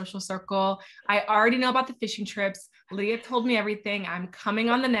your social circle. I already know about the fishing trips. Leah told me everything. I'm coming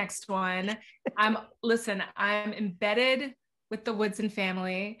on the next one. I'm embedded with the Woodson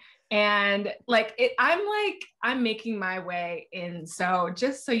family. And I'm making my way in. So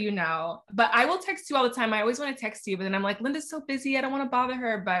just so you know, but I will text you all the time. I always want to text you, but then I'm like, Linda's so busy. I don't want to bother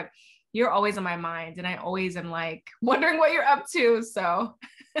her, but you're always on my mind. And I always am like wondering what you're up to. So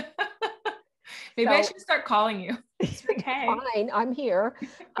maybe I should start calling you. Okay. Fine, I'm here.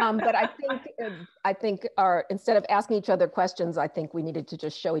 But I think instead of asking each other questions, I think we needed to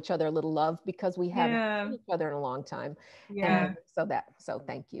just show each other a little love because we haven't seen each other in a long time. Yeah. And so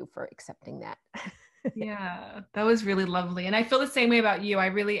thank you for accepting that. Yeah, that was really lovely. And I feel the same way about you.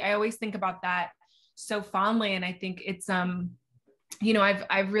 I always think about that so fondly. And I think it's,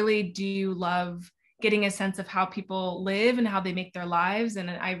 I really do love getting a sense of how people live and how they make their lives. And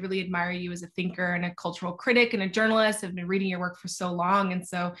I really admire you as a thinker and a cultural critic and a journalist. I've been reading your work for so long. And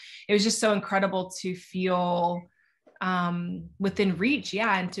so it was just so incredible to feel within reach.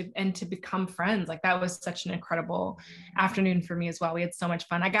 Yeah. And to become friends. Like that was such an incredible afternoon for me as well. We had so much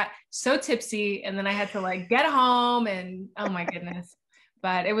fun. I got so tipsy and then I had to get home and oh my goodness,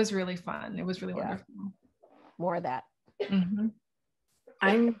 but it was really fun. It was really wonderful. More of that. Mm-hmm.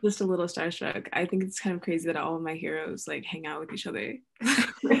 I'm just a little starstruck. I think it's kind of crazy that all of my heroes hang out with each other.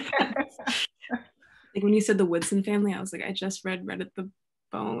 When you said the Woodson family, I was like, I just read at the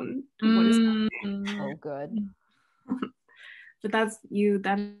Bone. What is that? Oh, good. But that's you.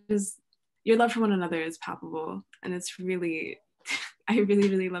 That is your love for one another is palpable, and it's really, I really,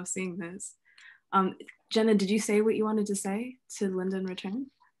 really love seeing this. Jenna, did you say what you wanted to say to Linda in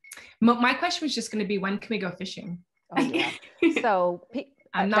return? My question was just going to be, when can we go fishing? Oh yeah. So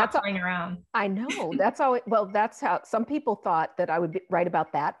I'm not playing around. I know. That's how some people thought that I would write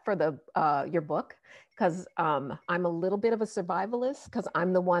about that for your book. Because I'm a little bit of a survivalist because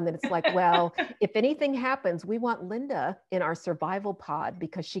I'm the one that it's like, well, if anything happens, we want Linda in our survival pod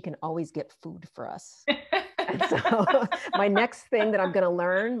because she can always get food for us. And so my next thing that I'm going to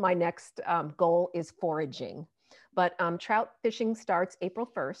learn, my next goal is foraging. But trout fishing starts April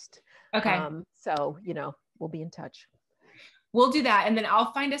 1st. Okay. So, we'll be in touch. We'll do that. And then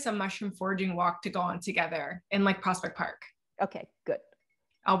I'll find us a mushroom foraging walk to go on together in like Prospect Park. Okay, good.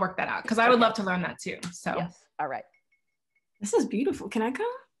 I'll work that out because I would love to learn that too. So yes, all right. This is beautiful. Can I come?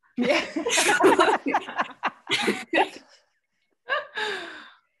 Yeah.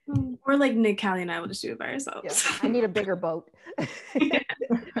 Or like Nick, Callie, and I will just do it by ourselves. Yeah, I need a bigger boat.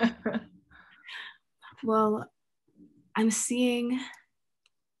 Well, I'm seeing,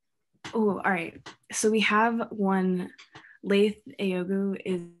 oh, all right. So we have one, Laith Ayogu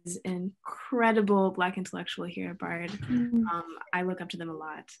is an incredible Black intellectual here at Bard. I look up to them a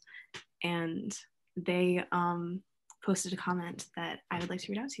lot. And they posted a comment that I would like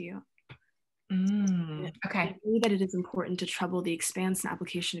to read out to you. Okay. I agree that it is important to trouble the expanse and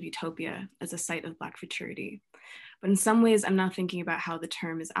application of utopia as a site of Black futurity. But in some ways, I'm not thinking about how the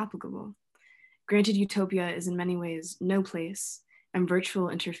term is applicable. Granted, utopia is in many ways no place, and virtual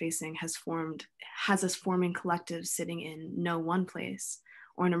interfacing has us forming collectives sitting in no one place,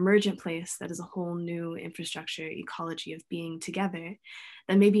 or an emergent place that is a whole new infrastructure ecology of being together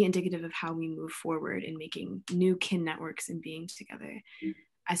that may be indicative of how we move forward in making new kin networks and being together.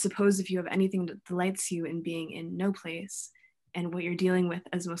 I suppose if you have anything that delights you in being in no place and what you're dealing with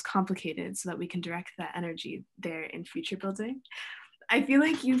as most complicated so that we can direct that energy there in future building. I feel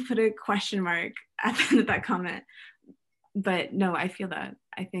like you put a question mark at the end of that comment, but no, I feel that.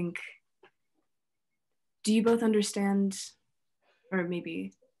 I think, do you both understand, or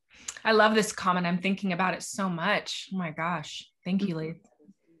maybe? I love this comment. I'm thinking about it so much. Oh my gosh. Thank you, Laith.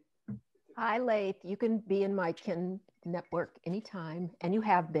 Hi, Laith. You can be in my kin network anytime, and you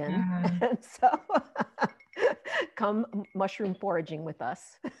have been. So come mushroom foraging with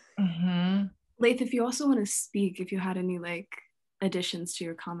us. Laith, if you also want to speak, if you had any like additions to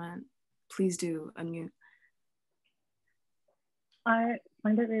your comment, please do unmute. I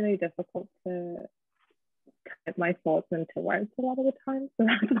find it really difficult to get my thoughts into words a lot of the time. So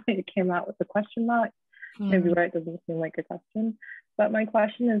that's why it came out with a question mark, maybe where it doesn't seem like a question. But my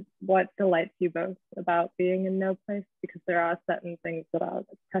question is, what delights you both about being in no place? Because there are certain things that are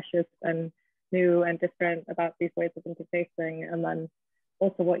precious and new and different about these ways of interfacing. And then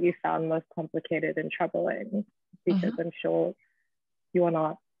also what you found most complicated and troubling, because I'm sure you are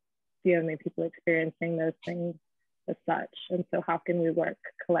not the only people experiencing those things as such. And so how can we work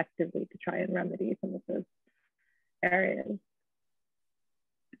collectively to try and remedy some of those areas?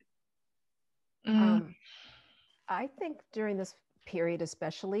 I think during this period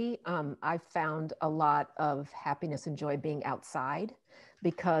especially, I've found a lot of happiness and joy being outside,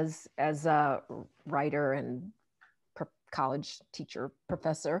 because as a writer and college teacher,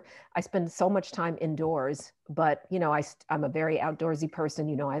 professor, I spend so much time indoors, but you know, I'm a very outdoorsy person.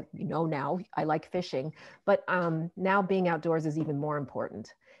 You know now I like fishing, but now being outdoors is even more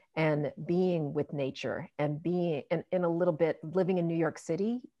important, and being with nature and being in a little bit, living in New York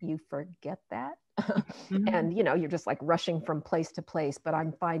City, you forget that. And you know, you're just like rushing from place to place, but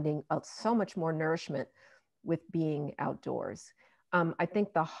I'm finding so much more nourishment with being outdoors. I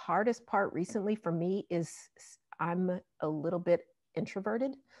think the hardest part recently for me is I'm a little bit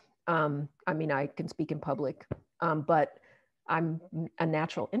introverted. I mean, I can speak in public, but I'm a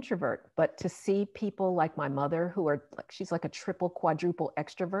natural introvert. But to see people like my mother, who are like, she's like a triple, quadruple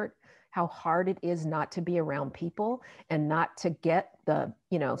extrovert, how hard it is not to be around people and not to get the,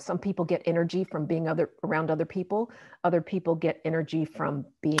 you know, some people get energy from being around other people get energy from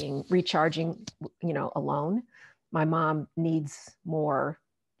being recharging, you know, alone. My mom needs more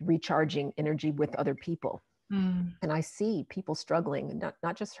recharging energy with other people. And I see people struggling,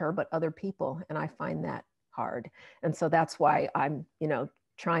 not just her, but other people. And I find that hard. And so that's why I'm, you know,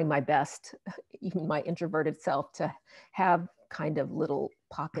 trying my best, even my introverted self, to have kind of little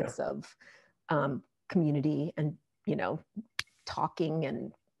pockets of community and, you know, talking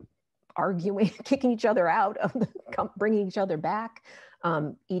and arguing, kicking each other out of bringing each other back,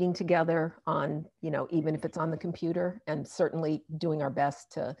 eating together on, you know, even if it's on the computer, and certainly doing our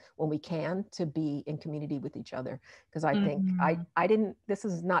best to, when we can, to be in community with each other. Because I think I didn't, this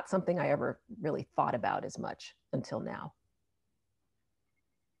is not something I ever really thought about as much until now.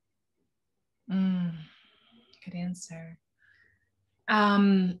 Good answer.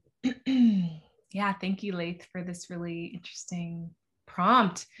 Yeah, thank you, Laith, for this really interesting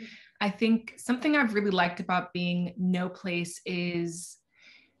prompt. I think something I've really liked about being no place is,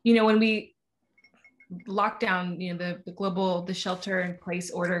 you know, when we locked down, you know, the shelter in place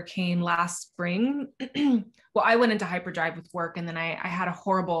order came last spring. Well, I went into hyperdrive with work, and then I had a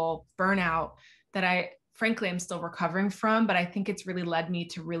horrible burnout that frankly, I'm still recovering from, but I think it's really led me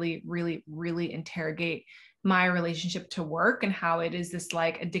to really, really, really interrogate my relationship to work and how it is this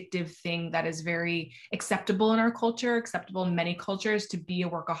like addictive thing that is very acceptable in our culture, acceptable in many cultures, to be a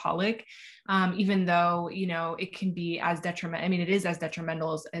workaholic, even though, you know, it can be as detrimental. I mean, it is as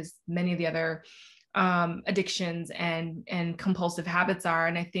detrimental as many of the other addictions and compulsive habits are.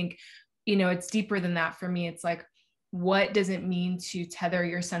 And I think, you know, it's deeper than that for me. It's like, what does it mean to tether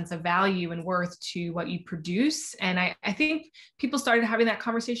your sense of value and worth to what you produce? And I think people started having that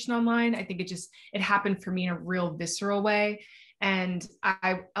conversation online. I think it happened for me in a real visceral way. And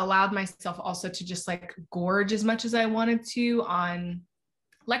I allowed myself also to just like gorge as much as I wanted to on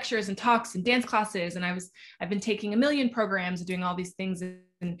lectures and talks and dance classes. And I've been taking a million programs and doing all these things.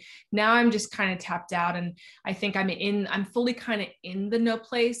 And now I'm just kind of tapped out. And I think I'm fully kind of in the no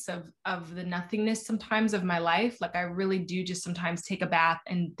place of the nothingness sometimes of my life. Like I really do just sometimes take a bath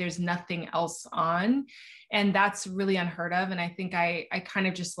and there's nothing else on. And that's really unheard of. And I think I kind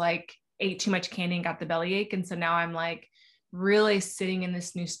of just like ate too much candy and got the bellyache. And so now I'm like really sitting in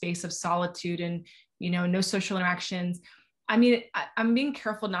this new space of solitude and, you know, no social interactions. I mean, I'm being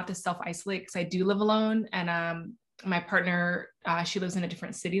careful not to self-isolate because I do live alone, and my partner, she lives in a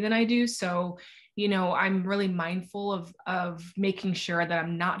different city than I do. So, you know, I'm really mindful of making sure that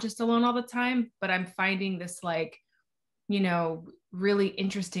I'm not just alone all the time, but I'm finding this like, you know, really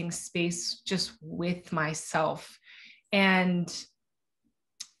interesting space just with myself. And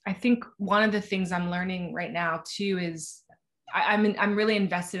I think one of the things I'm learning right now too is I'm really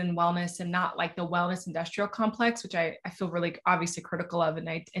invested in wellness, and not like the wellness industrial complex, which I feel really obviously critical of, and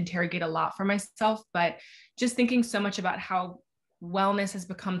I interrogate a lot for myself, but just thinking so much about how wellness has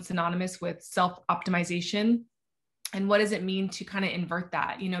become synonymous with self-optimization. And what does it mean to kind of invert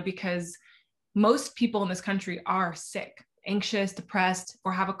that, you know, because most people in this country are sick, anxious, depressed,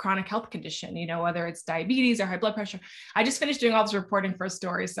 or have a chronic health condition, you know, whether it's diabetes or high blood pressure. I just finished doing all this reporting for a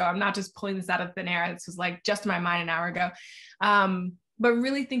story, so I'm not just pulling this out of thin air. This was like just in my mind an hour ago. But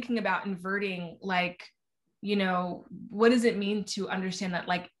really thinking about inverting, like, you know, what does it mean to understand that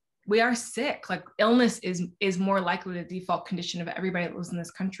like we are sick? Like illness is more likely the default condition of everybody that lives in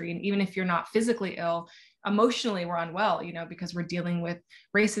this country. And even if you're not physically ill, emotionally we're unwell, you know, because we're dealing with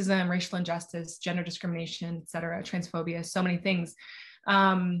racism, racial injustice, gender discrimination, et cetera, transphobia, so many things.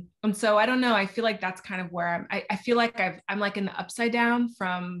 And so I don't know, I feel like that's kind of where I feel like I'm like in the upside down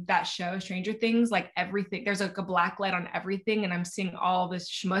from that show, Stranger Things, like everything, there's like a black light on everything. And I'm seeing all this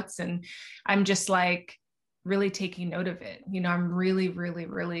schmutz, and I'm just like really taking note of it. You know, I'm really, really,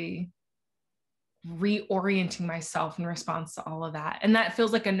 really reorienting myself in response to all of that. And that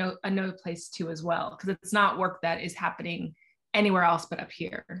feels like a no place too as well, because it's not work that is happening anywhere else but up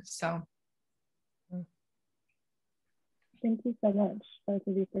here. So thank you so much, both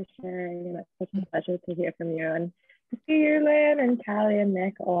of you, for sharing. And it's such a pleasure to hear from you, and to see you, Lynn and Callie and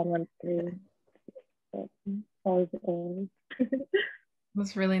Nick, all on one screen. Always. It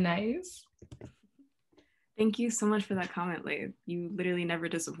was really nice. Thank you so much for that comment, Leigh. You literally never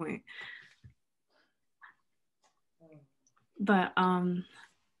disappoint. But all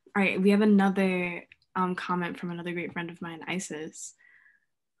right, we have another comment from another great friend of mine, Isis,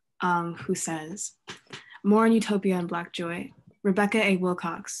 who says, more on utopia and Black joy. Rebecca A.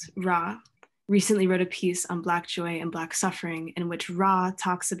 Wilcox, Ra, recently wrote a piece on Black joy and Black suffering, in which Ra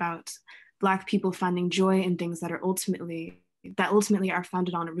talks about Black people finding joy in things that ultimately are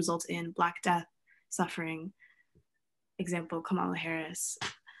founded on and result in Black death, suffering. Example, Kamala Harris.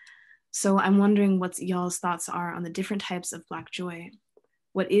 So I'm wondering what y'all's thoughts are on the different types of Black joy.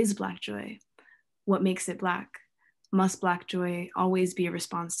 What is Black joy? What makes it Black? Must Black joy always be a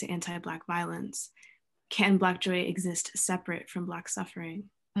response to anti-Black violence? Can Black joy exist separate from Black suffering?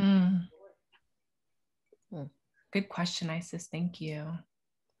 Good question, Isis. Thank you.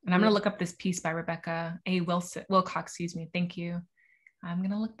 And I'm going to look up this piece by Rebecca A. Wilcox, Thank you. I'm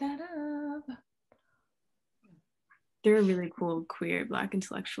going to look that up. They're a really cool queer Black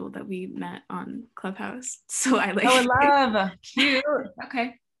intellectual that we met on Clubhouse. So I like. Oh, I love. Cute.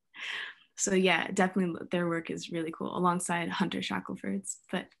 Okay. So yeah, definitely their work is really cool, alongside Hunter Shackelford's.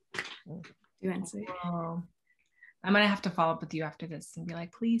 But do answer. Oh, I'm gonna have to follow up with you after this and be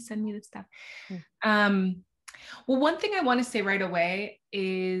like, please send me this stuff. Well, one thing I want to say right away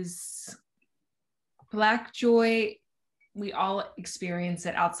is Black joy, we all experience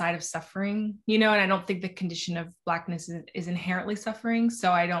it outside of suffering, you know, and I don't think the condition of Blackness is inherently suffering.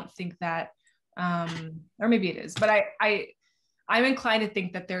 So I don't think that, or maybe it is, but I'm inclined to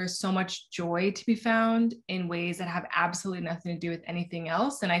think that there is so much joy to be found in ways that have absolutely nothing to do with anything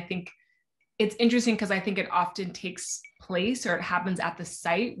else. And I think it's interesting because I think it often takes place, or it happens at the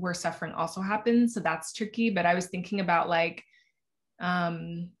site where suffering also happens. So that's tricky. But I was thinking about like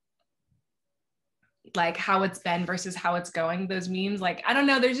how it's been versus how it's going, those memes. Like, I don't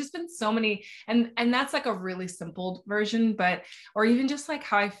know, there's just been so many, and that's like a really simple version, but, or even just like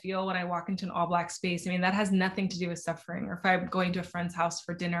how I feel when I walk into an all Black space. I mean, that has nothing to do with suffering, or if I'm going to a friend's house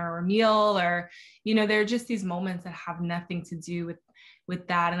for dinner or a meal, or, you know, there are just these moments that have nothing to do with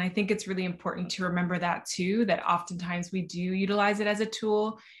that. And I think it's really important to remember that too, that oftentimes we do utilize it as a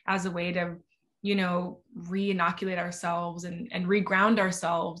tool, as a way to, you know, re-inoculate ourselves and reground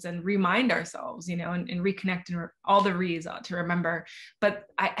ourselves and remind ourselves, you know, and reconnect, and all the re's to remember. But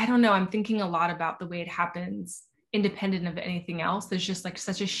I don't know, I'm thinking a lot about the way it happens independent of anything else. There's just like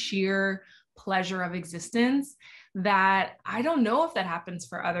such a sheer pleasure of existence that I don't know if that happens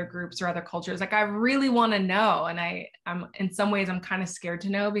for other groups or other cultures. Like, I really want to know. And I'm in some ways, I'm kind of scared to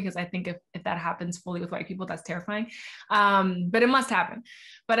know, because I think if that happens fully with white people, that's terrifying. But it must happen.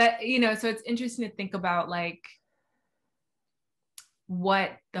 But, you know, so it's interesting to think about like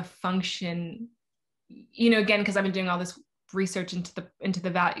what the function, you know, again, because I've been doing all this research into the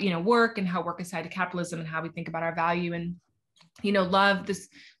value, you know, work, and how work is tied to capitalism, and how we think about our value. And, you know, love, a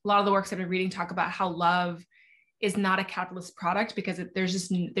lot of the works I've been reading talk about how love is not a capitalist product, because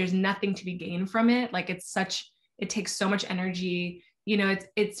there's nothing to be gained from it. Like, it takes so much energy, you know,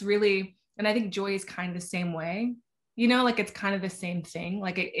 it's really, and I think joy is kind of the same way, you know, like it's kind of the same thing.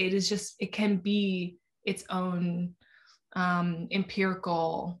 Like it is just, it can be its own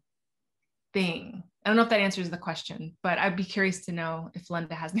empirical thing. I don't know if that answers the question, but I'd be curious to know if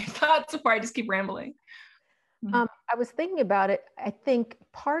Linda has any thoughts before I just keep rambling. I was thinking about it. I think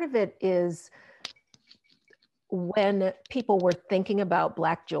part of it is, when people were thinking about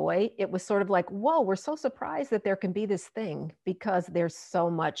Black joy, it was sort of like, whoa, we're so surprised that there can be this thing, because there's so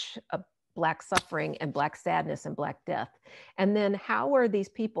much Black suffering and Black sadness and Black death. And then how are these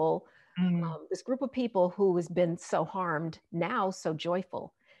people, this group of people who has been so harmed, now so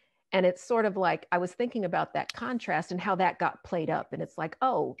joyful? And it's sort of like, I was thinking about that contrast and how that got played up. And it's like,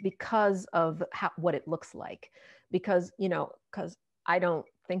 oh, because of what it looks like. Because, you know, because I don't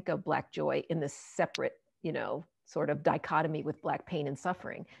think of Black joy in this separate, you know, sort of dichotomy with Black pain and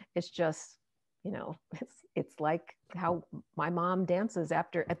suffering. It's just, you know, it's like how my mom dances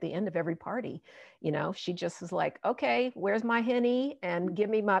at the end of every party. You know, she just is like, okay, where's my Henny? And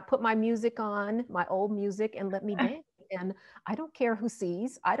put my music on, my old music, and let me dance. And I don't care who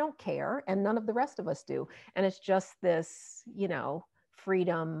sees, I don't care. And none of the rest of us do. And it's just this, you know,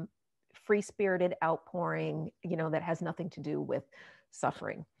 freedom, free-spirited outpouring, you know, that has nothing to do with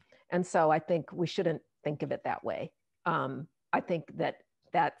suffering. And so I think we shouldn't think of it that way. I think that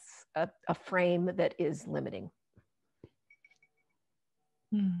that's a frame that is limiting.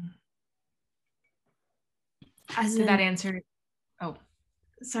 Did that answer? Oh,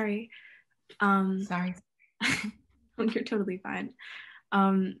 sorry. Sorry. You're totally fine.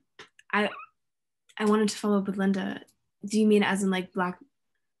 I wanted to follow up with Linda. Do you mean as in like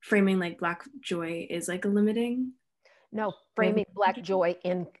framing like Black joy is like a limiting? No, framing Black joy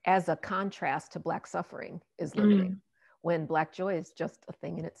as a contrast to Black suffering is limiting. When Black joy is just a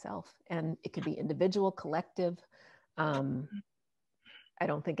thing in itself, and it could be individual, collective. I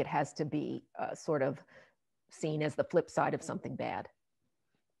don't think it has to be sort of seen as the flip side of something bad.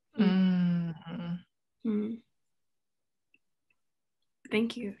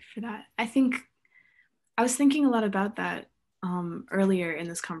 Thank you for that. I think I was thinking a lot about that earlier in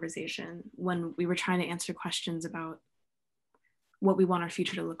this conversation, when we were trying to answer questions about what we want our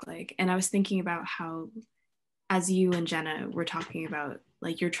future to look like. And I was thinking about how, as you and Jenna were talking about,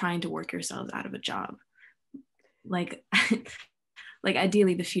 like, you're trying to work yourselves out of a job. Like, like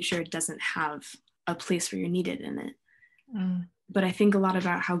ideally the future doesn't have a place where you're needed in it. But I think a lot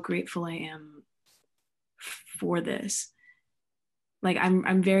about how grateful I am for this. Like,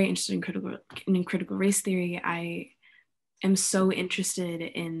 I'm very interested in critical race theory. I am so interested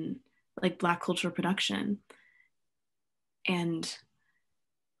in like Black cultural production. And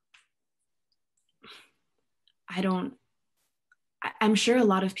I'm sure a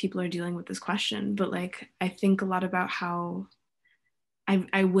lot of people are dealing with this question, but like, I think a lot about how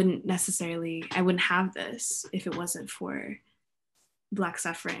I wouldn't have this if it wasn't for Black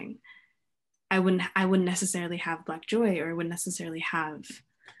suffering. I wouldn't necessarily have Black joy, or wouldn't necessarily have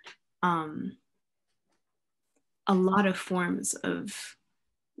a lot of forms of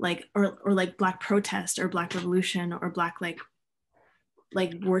like, or like Black protest or Black revolution or Black like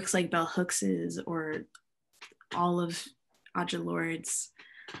works like Bell Hooks's or all of Audre Lorde's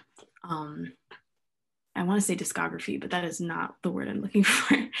I want to say discography, but that is not the word I'm looking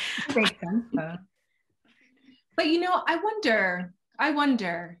for. Makes sense, though. But, you know, I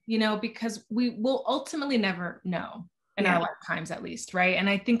wonder, you know, because we will ultimately never know in our lifetimes, at least, right? And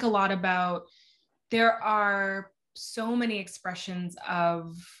I think a lot about, there are so many expressions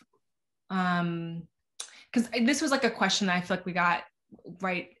of, because this was like a question that I feel like we got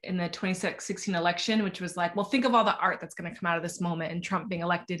right in the 2016 election, which was like, well, think of all the art that's going to come out of this moment and Trump being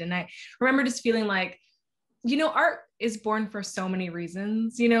elected. And I remember just feeling like, you know, art is born for so many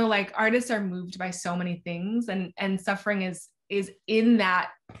reasons, you know, like artists are moved by so many things, and suffering is in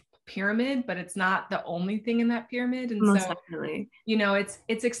that pyramid, but it's not the only thing in that pyramid. And Most so definitely. You know, it's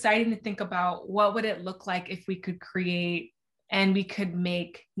exciting to think about what would it look like if we could create and we could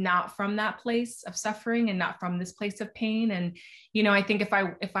make not from that place of suffering and not from this place of pain. And, you know, I think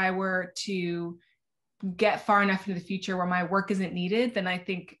if I were to get far enough into the future where my work isn't needed, then I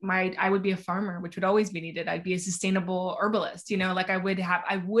think I would be a farmer, which would always be needed. I'd be a sustainable herbalist, you know, like I would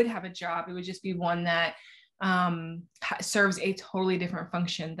have a job. It would just be one that serves a totally different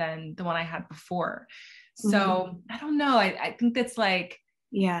function than the one I had before. So I don't know. I think that's like,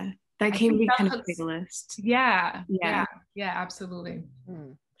 that can be kind of fatalist. Yeah, absolutely.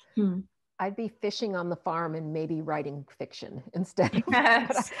 I'd be fishing on the farm and maybe writing fiction instead.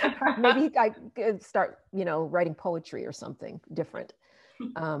 Yes. Maybe I could start, you know, writing poetry or something different.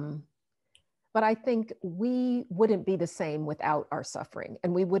 But I think we wouldn't be the same without our suffering,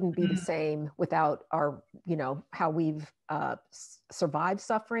 and we wouldn't be the same without our, you know, how we've survived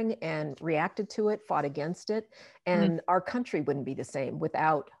suffering and reacted to it, fought against it. And our country wouldn't be the same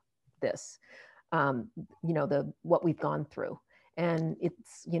without this, you know, what we've gone through. And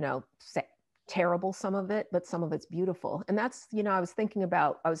it's, you know, terrible, some of it, but some of it's beautiful. And that's, you know, I was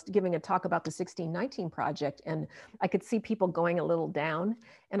giving a talk about the 1619 project, and I could see people going a little down.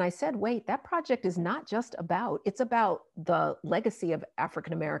 And I said, wait, that project is not just about, it's about the legacy of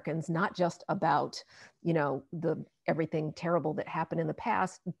African Americans, not just about, you know, everything terrible that happened in the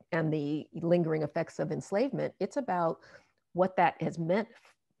past and the lingering effects of enslavement. It's about what that has meant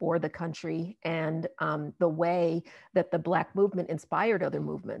for the country, and the way that the Black movement inspired other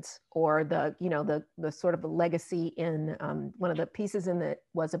movements, or the sort of a legacy in one of the pieces in it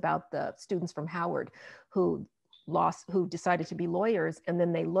was about the students from Howard who decided to be lawyers, and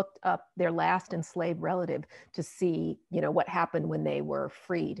then they looked up their last enslaved relative to see, you know, what happened when they were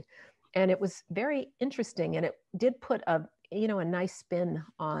freed. And it was very interesting, and it did put a nice spin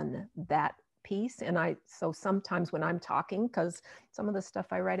on that piece. And so sometimes when I'm talking, because some of the stuff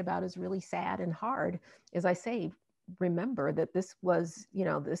I write about is really sad and hard, as I say, remember that this was, you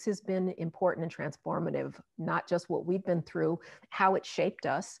know, this has been important and transformative, not just what we've been through, how it shaped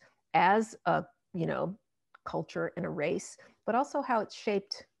us as a, you know, culture and a race, but also how it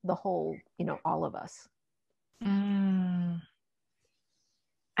shaped the whole, you know, all of us. I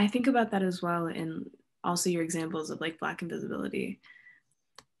think about that as well, in also your examples of like Black invisibility,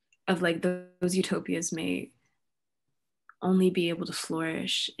 of like those utopias may only be able to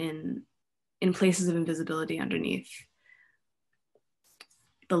flourish in places of invisibility underneath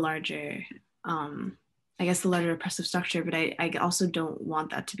the larger, I guess the larger oppressive structure, but I also don't want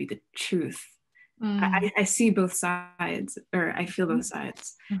that to be the truth. I see both sides, or I feel both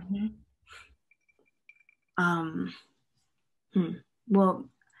sides. Well,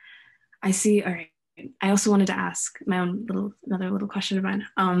 I see, all right. I also wanted to ask my own another little question of mine,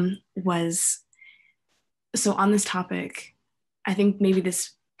 was, so on this topic, I think maybe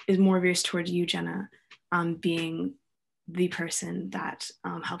this is more veers towards you, Jenna, being the person that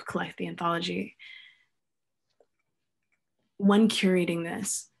helped collect the anthology. When curating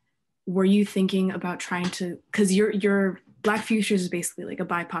this, were you thinking about trying to, because your Black Futures is basically like a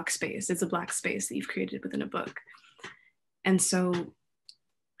BIPOC space. It's a Black space that you've created within a book. And so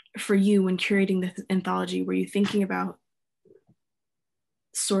for you, when curating the anthology, were you thinking about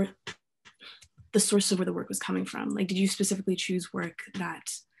the source of where the work was coming from? Like, did you specifically choose work that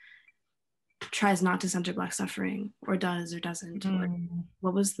tries not to center Black suffering, or does or doesn't? Or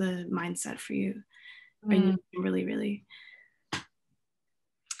what was the mindset for you? Are you really?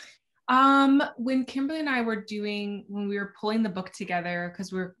 When Kimberly and I were when we were pulling the book together,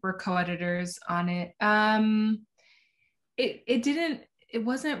 because we're co-editors on it, it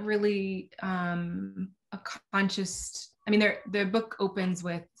wasn't really a conscious, I mean, the book opens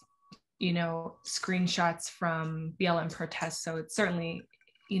with, you know, screenshots from BLM protests. So it's certainly,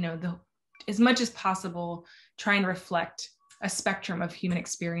 you know, as much as possible, try and reflect a spectrum of human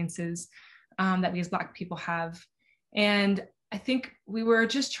experiences that we as Black people have. And I think we were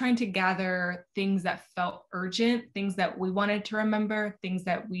just trying to gather things that felt urgent, things that we wanted to remember, things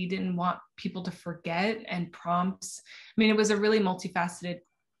that we didn't want people to forget, and prompts. I mean, it was a really multifaceted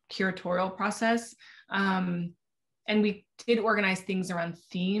curatorial process. And we did organize things around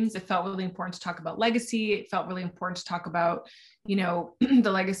themes. It felt really important to talk about legacy. It felt really important to talk about, you know,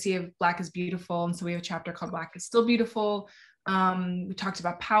 the legacy of Black is beautiful. And so we have a chapter called Black is Still Beautiful. We talked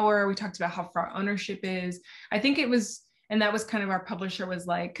about power. We talked about how far ownership is. I think it was, and that was kind of our publisher was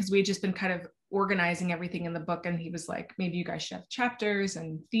like, because we had just been kind of organizing everything in the book. And he was like, maybe you guys should have chapters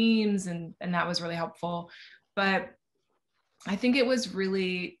and themes. And that was really helpful. But I think it was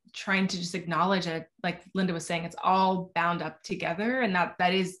really trying to just acknowledge it, like Linda was saying, it's all bound up together, and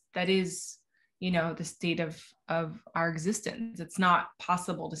that is, you know, the state of our existence. It's not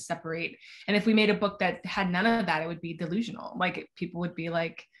possible to separate. And if we made a book that had none of that, it would be delusional. Like people would be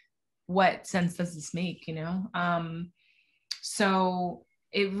like, what sense does this make, you know? So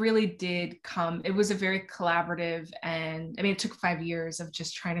it really did come, it was a very collaborative, and I mean, it took 5 years of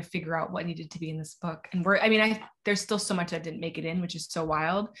just trying to figure out what needed to be in this book. And there's still so much that didn't make it in, which is so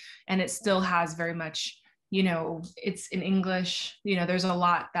wild. And it still has very much, you know, it's in English, you know, there's a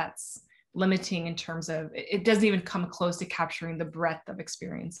lot that's limiting in terms of, it doesn't even come close to capturing the breadth of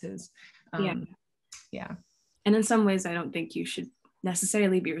experiences. Yeah. And in some ways, I don't think you should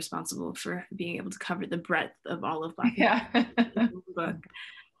necessarily be responsible for being able to cover the breadth of all of Black book.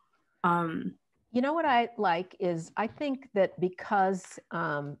 You know what I like is, I think that because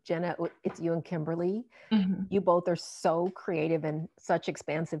Jenna, it's you and Kimberly, you both are so creative and such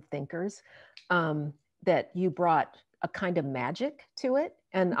expansive thinkers, that you brought a kind of magic to it.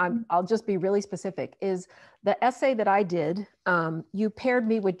 And I'll just be really specific, is the essay that I did, you paired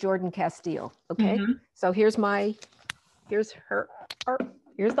me with Jordan Castile, okay? So here's her art,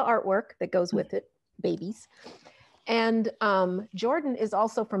 here's the artwork that goes with it, babies. And Jordan is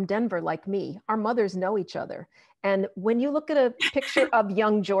also from Denver, like me. Our mothers know each other. And when you look at a picture of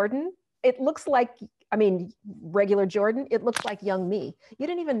young Jordan, it looks like, I mean, regular Jordan, it looks like young me. You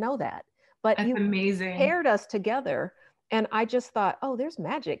didn't even know that, but That's you amazing. Paired us together. And I just thought, oh, there's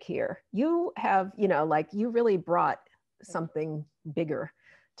magic here. You have, you know, like you really brought something bigger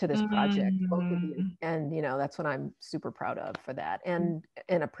to this project, both of you. And, you know, that's what I'm super proud of for that, and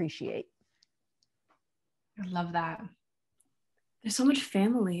appreciate. I love that. There's so much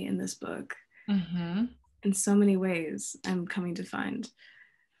family in this book in so many ways, I'm coming to find.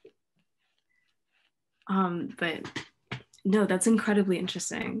 But no, that's incredibly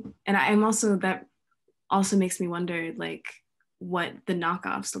interesting. And I'm also, that also makes me wonder, like, what the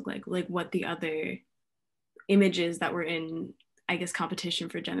knockoffs look like what the other images that were in, I guess, competition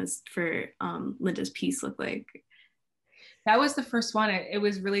for Linda's piece look like. That was the first one. It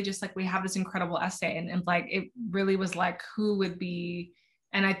was really just like, we have this incredible essay, and like, it really was like, who would be,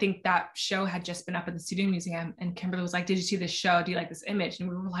 and I think that show had just been up at the Studio Museum, and Kimberly was like, did you see this show? Do you like this image? And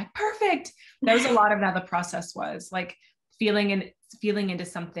we were like, perfect. That was a lot of how the process was, like feeling into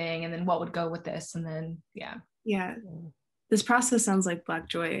something, and then what would go with this. And then, yeah. This process sounds like Black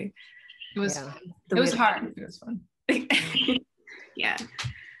joy. It was fun. It was hard. It was fun. Yeah.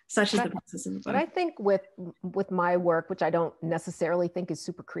 Such is the process of the book. But I think with my work, which I don't necessarily think is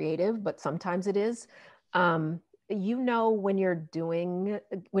super creative, but sometimes it is, you know, when you're going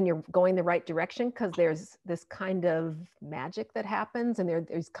the right direction, because there's this kind of magic that happens, and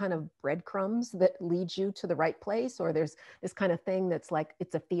there's kind of breadcrumbs that lead you to the right place, or there's this kind of thing that's like,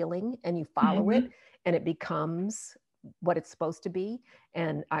 it's a feeling, and you follow it, and it becomes what it's supposed to be.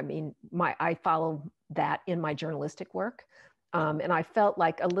 And I mean, I follow that in my journalistic work. And I felt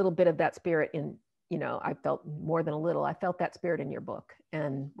like a little bit of that spirit in, you know, I felt more than a little, I felt that spirit in your book,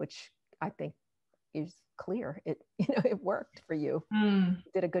 and which I think is clear. It, you know, it worked for you. You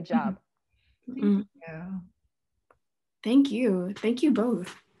did a good job. Yeah. Thank you. Thank you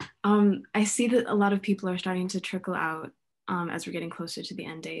both. I see that a lot of people are starting to trickle out as we're getting closer to the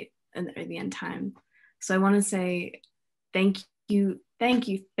end date or the end time. So I want to say thank you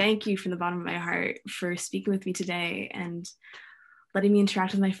from the bottom of my heart for speaking with me today and letting me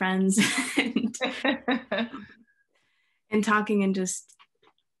interact with my friends and talking and just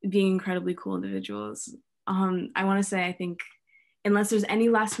being incredibly cool individuals. I want to say, I think, unless there's any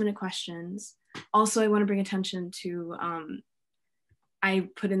last minute questions, also I want to bring attention to, I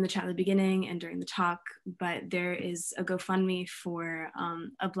put in the chat at the beginning and during the talk, but there is a GoFundMe for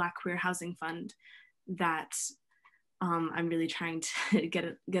a Black queer housing fund that I'm really trying to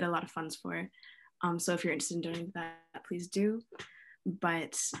get a lot of funds for. So if you're interested in doing that, please do.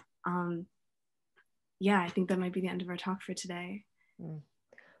 But yeah, I think that might be the end of our talk for today.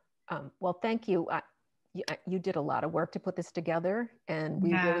 Well, thank you. you did a lot of work to put this together, and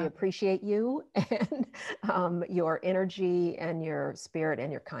we really appreciate you and your energy and your spirit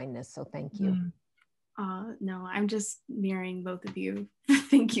and your kindness. So thank you. No, I'm just mirroring both of you.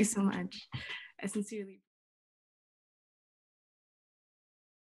 Thank you so much. I sincerely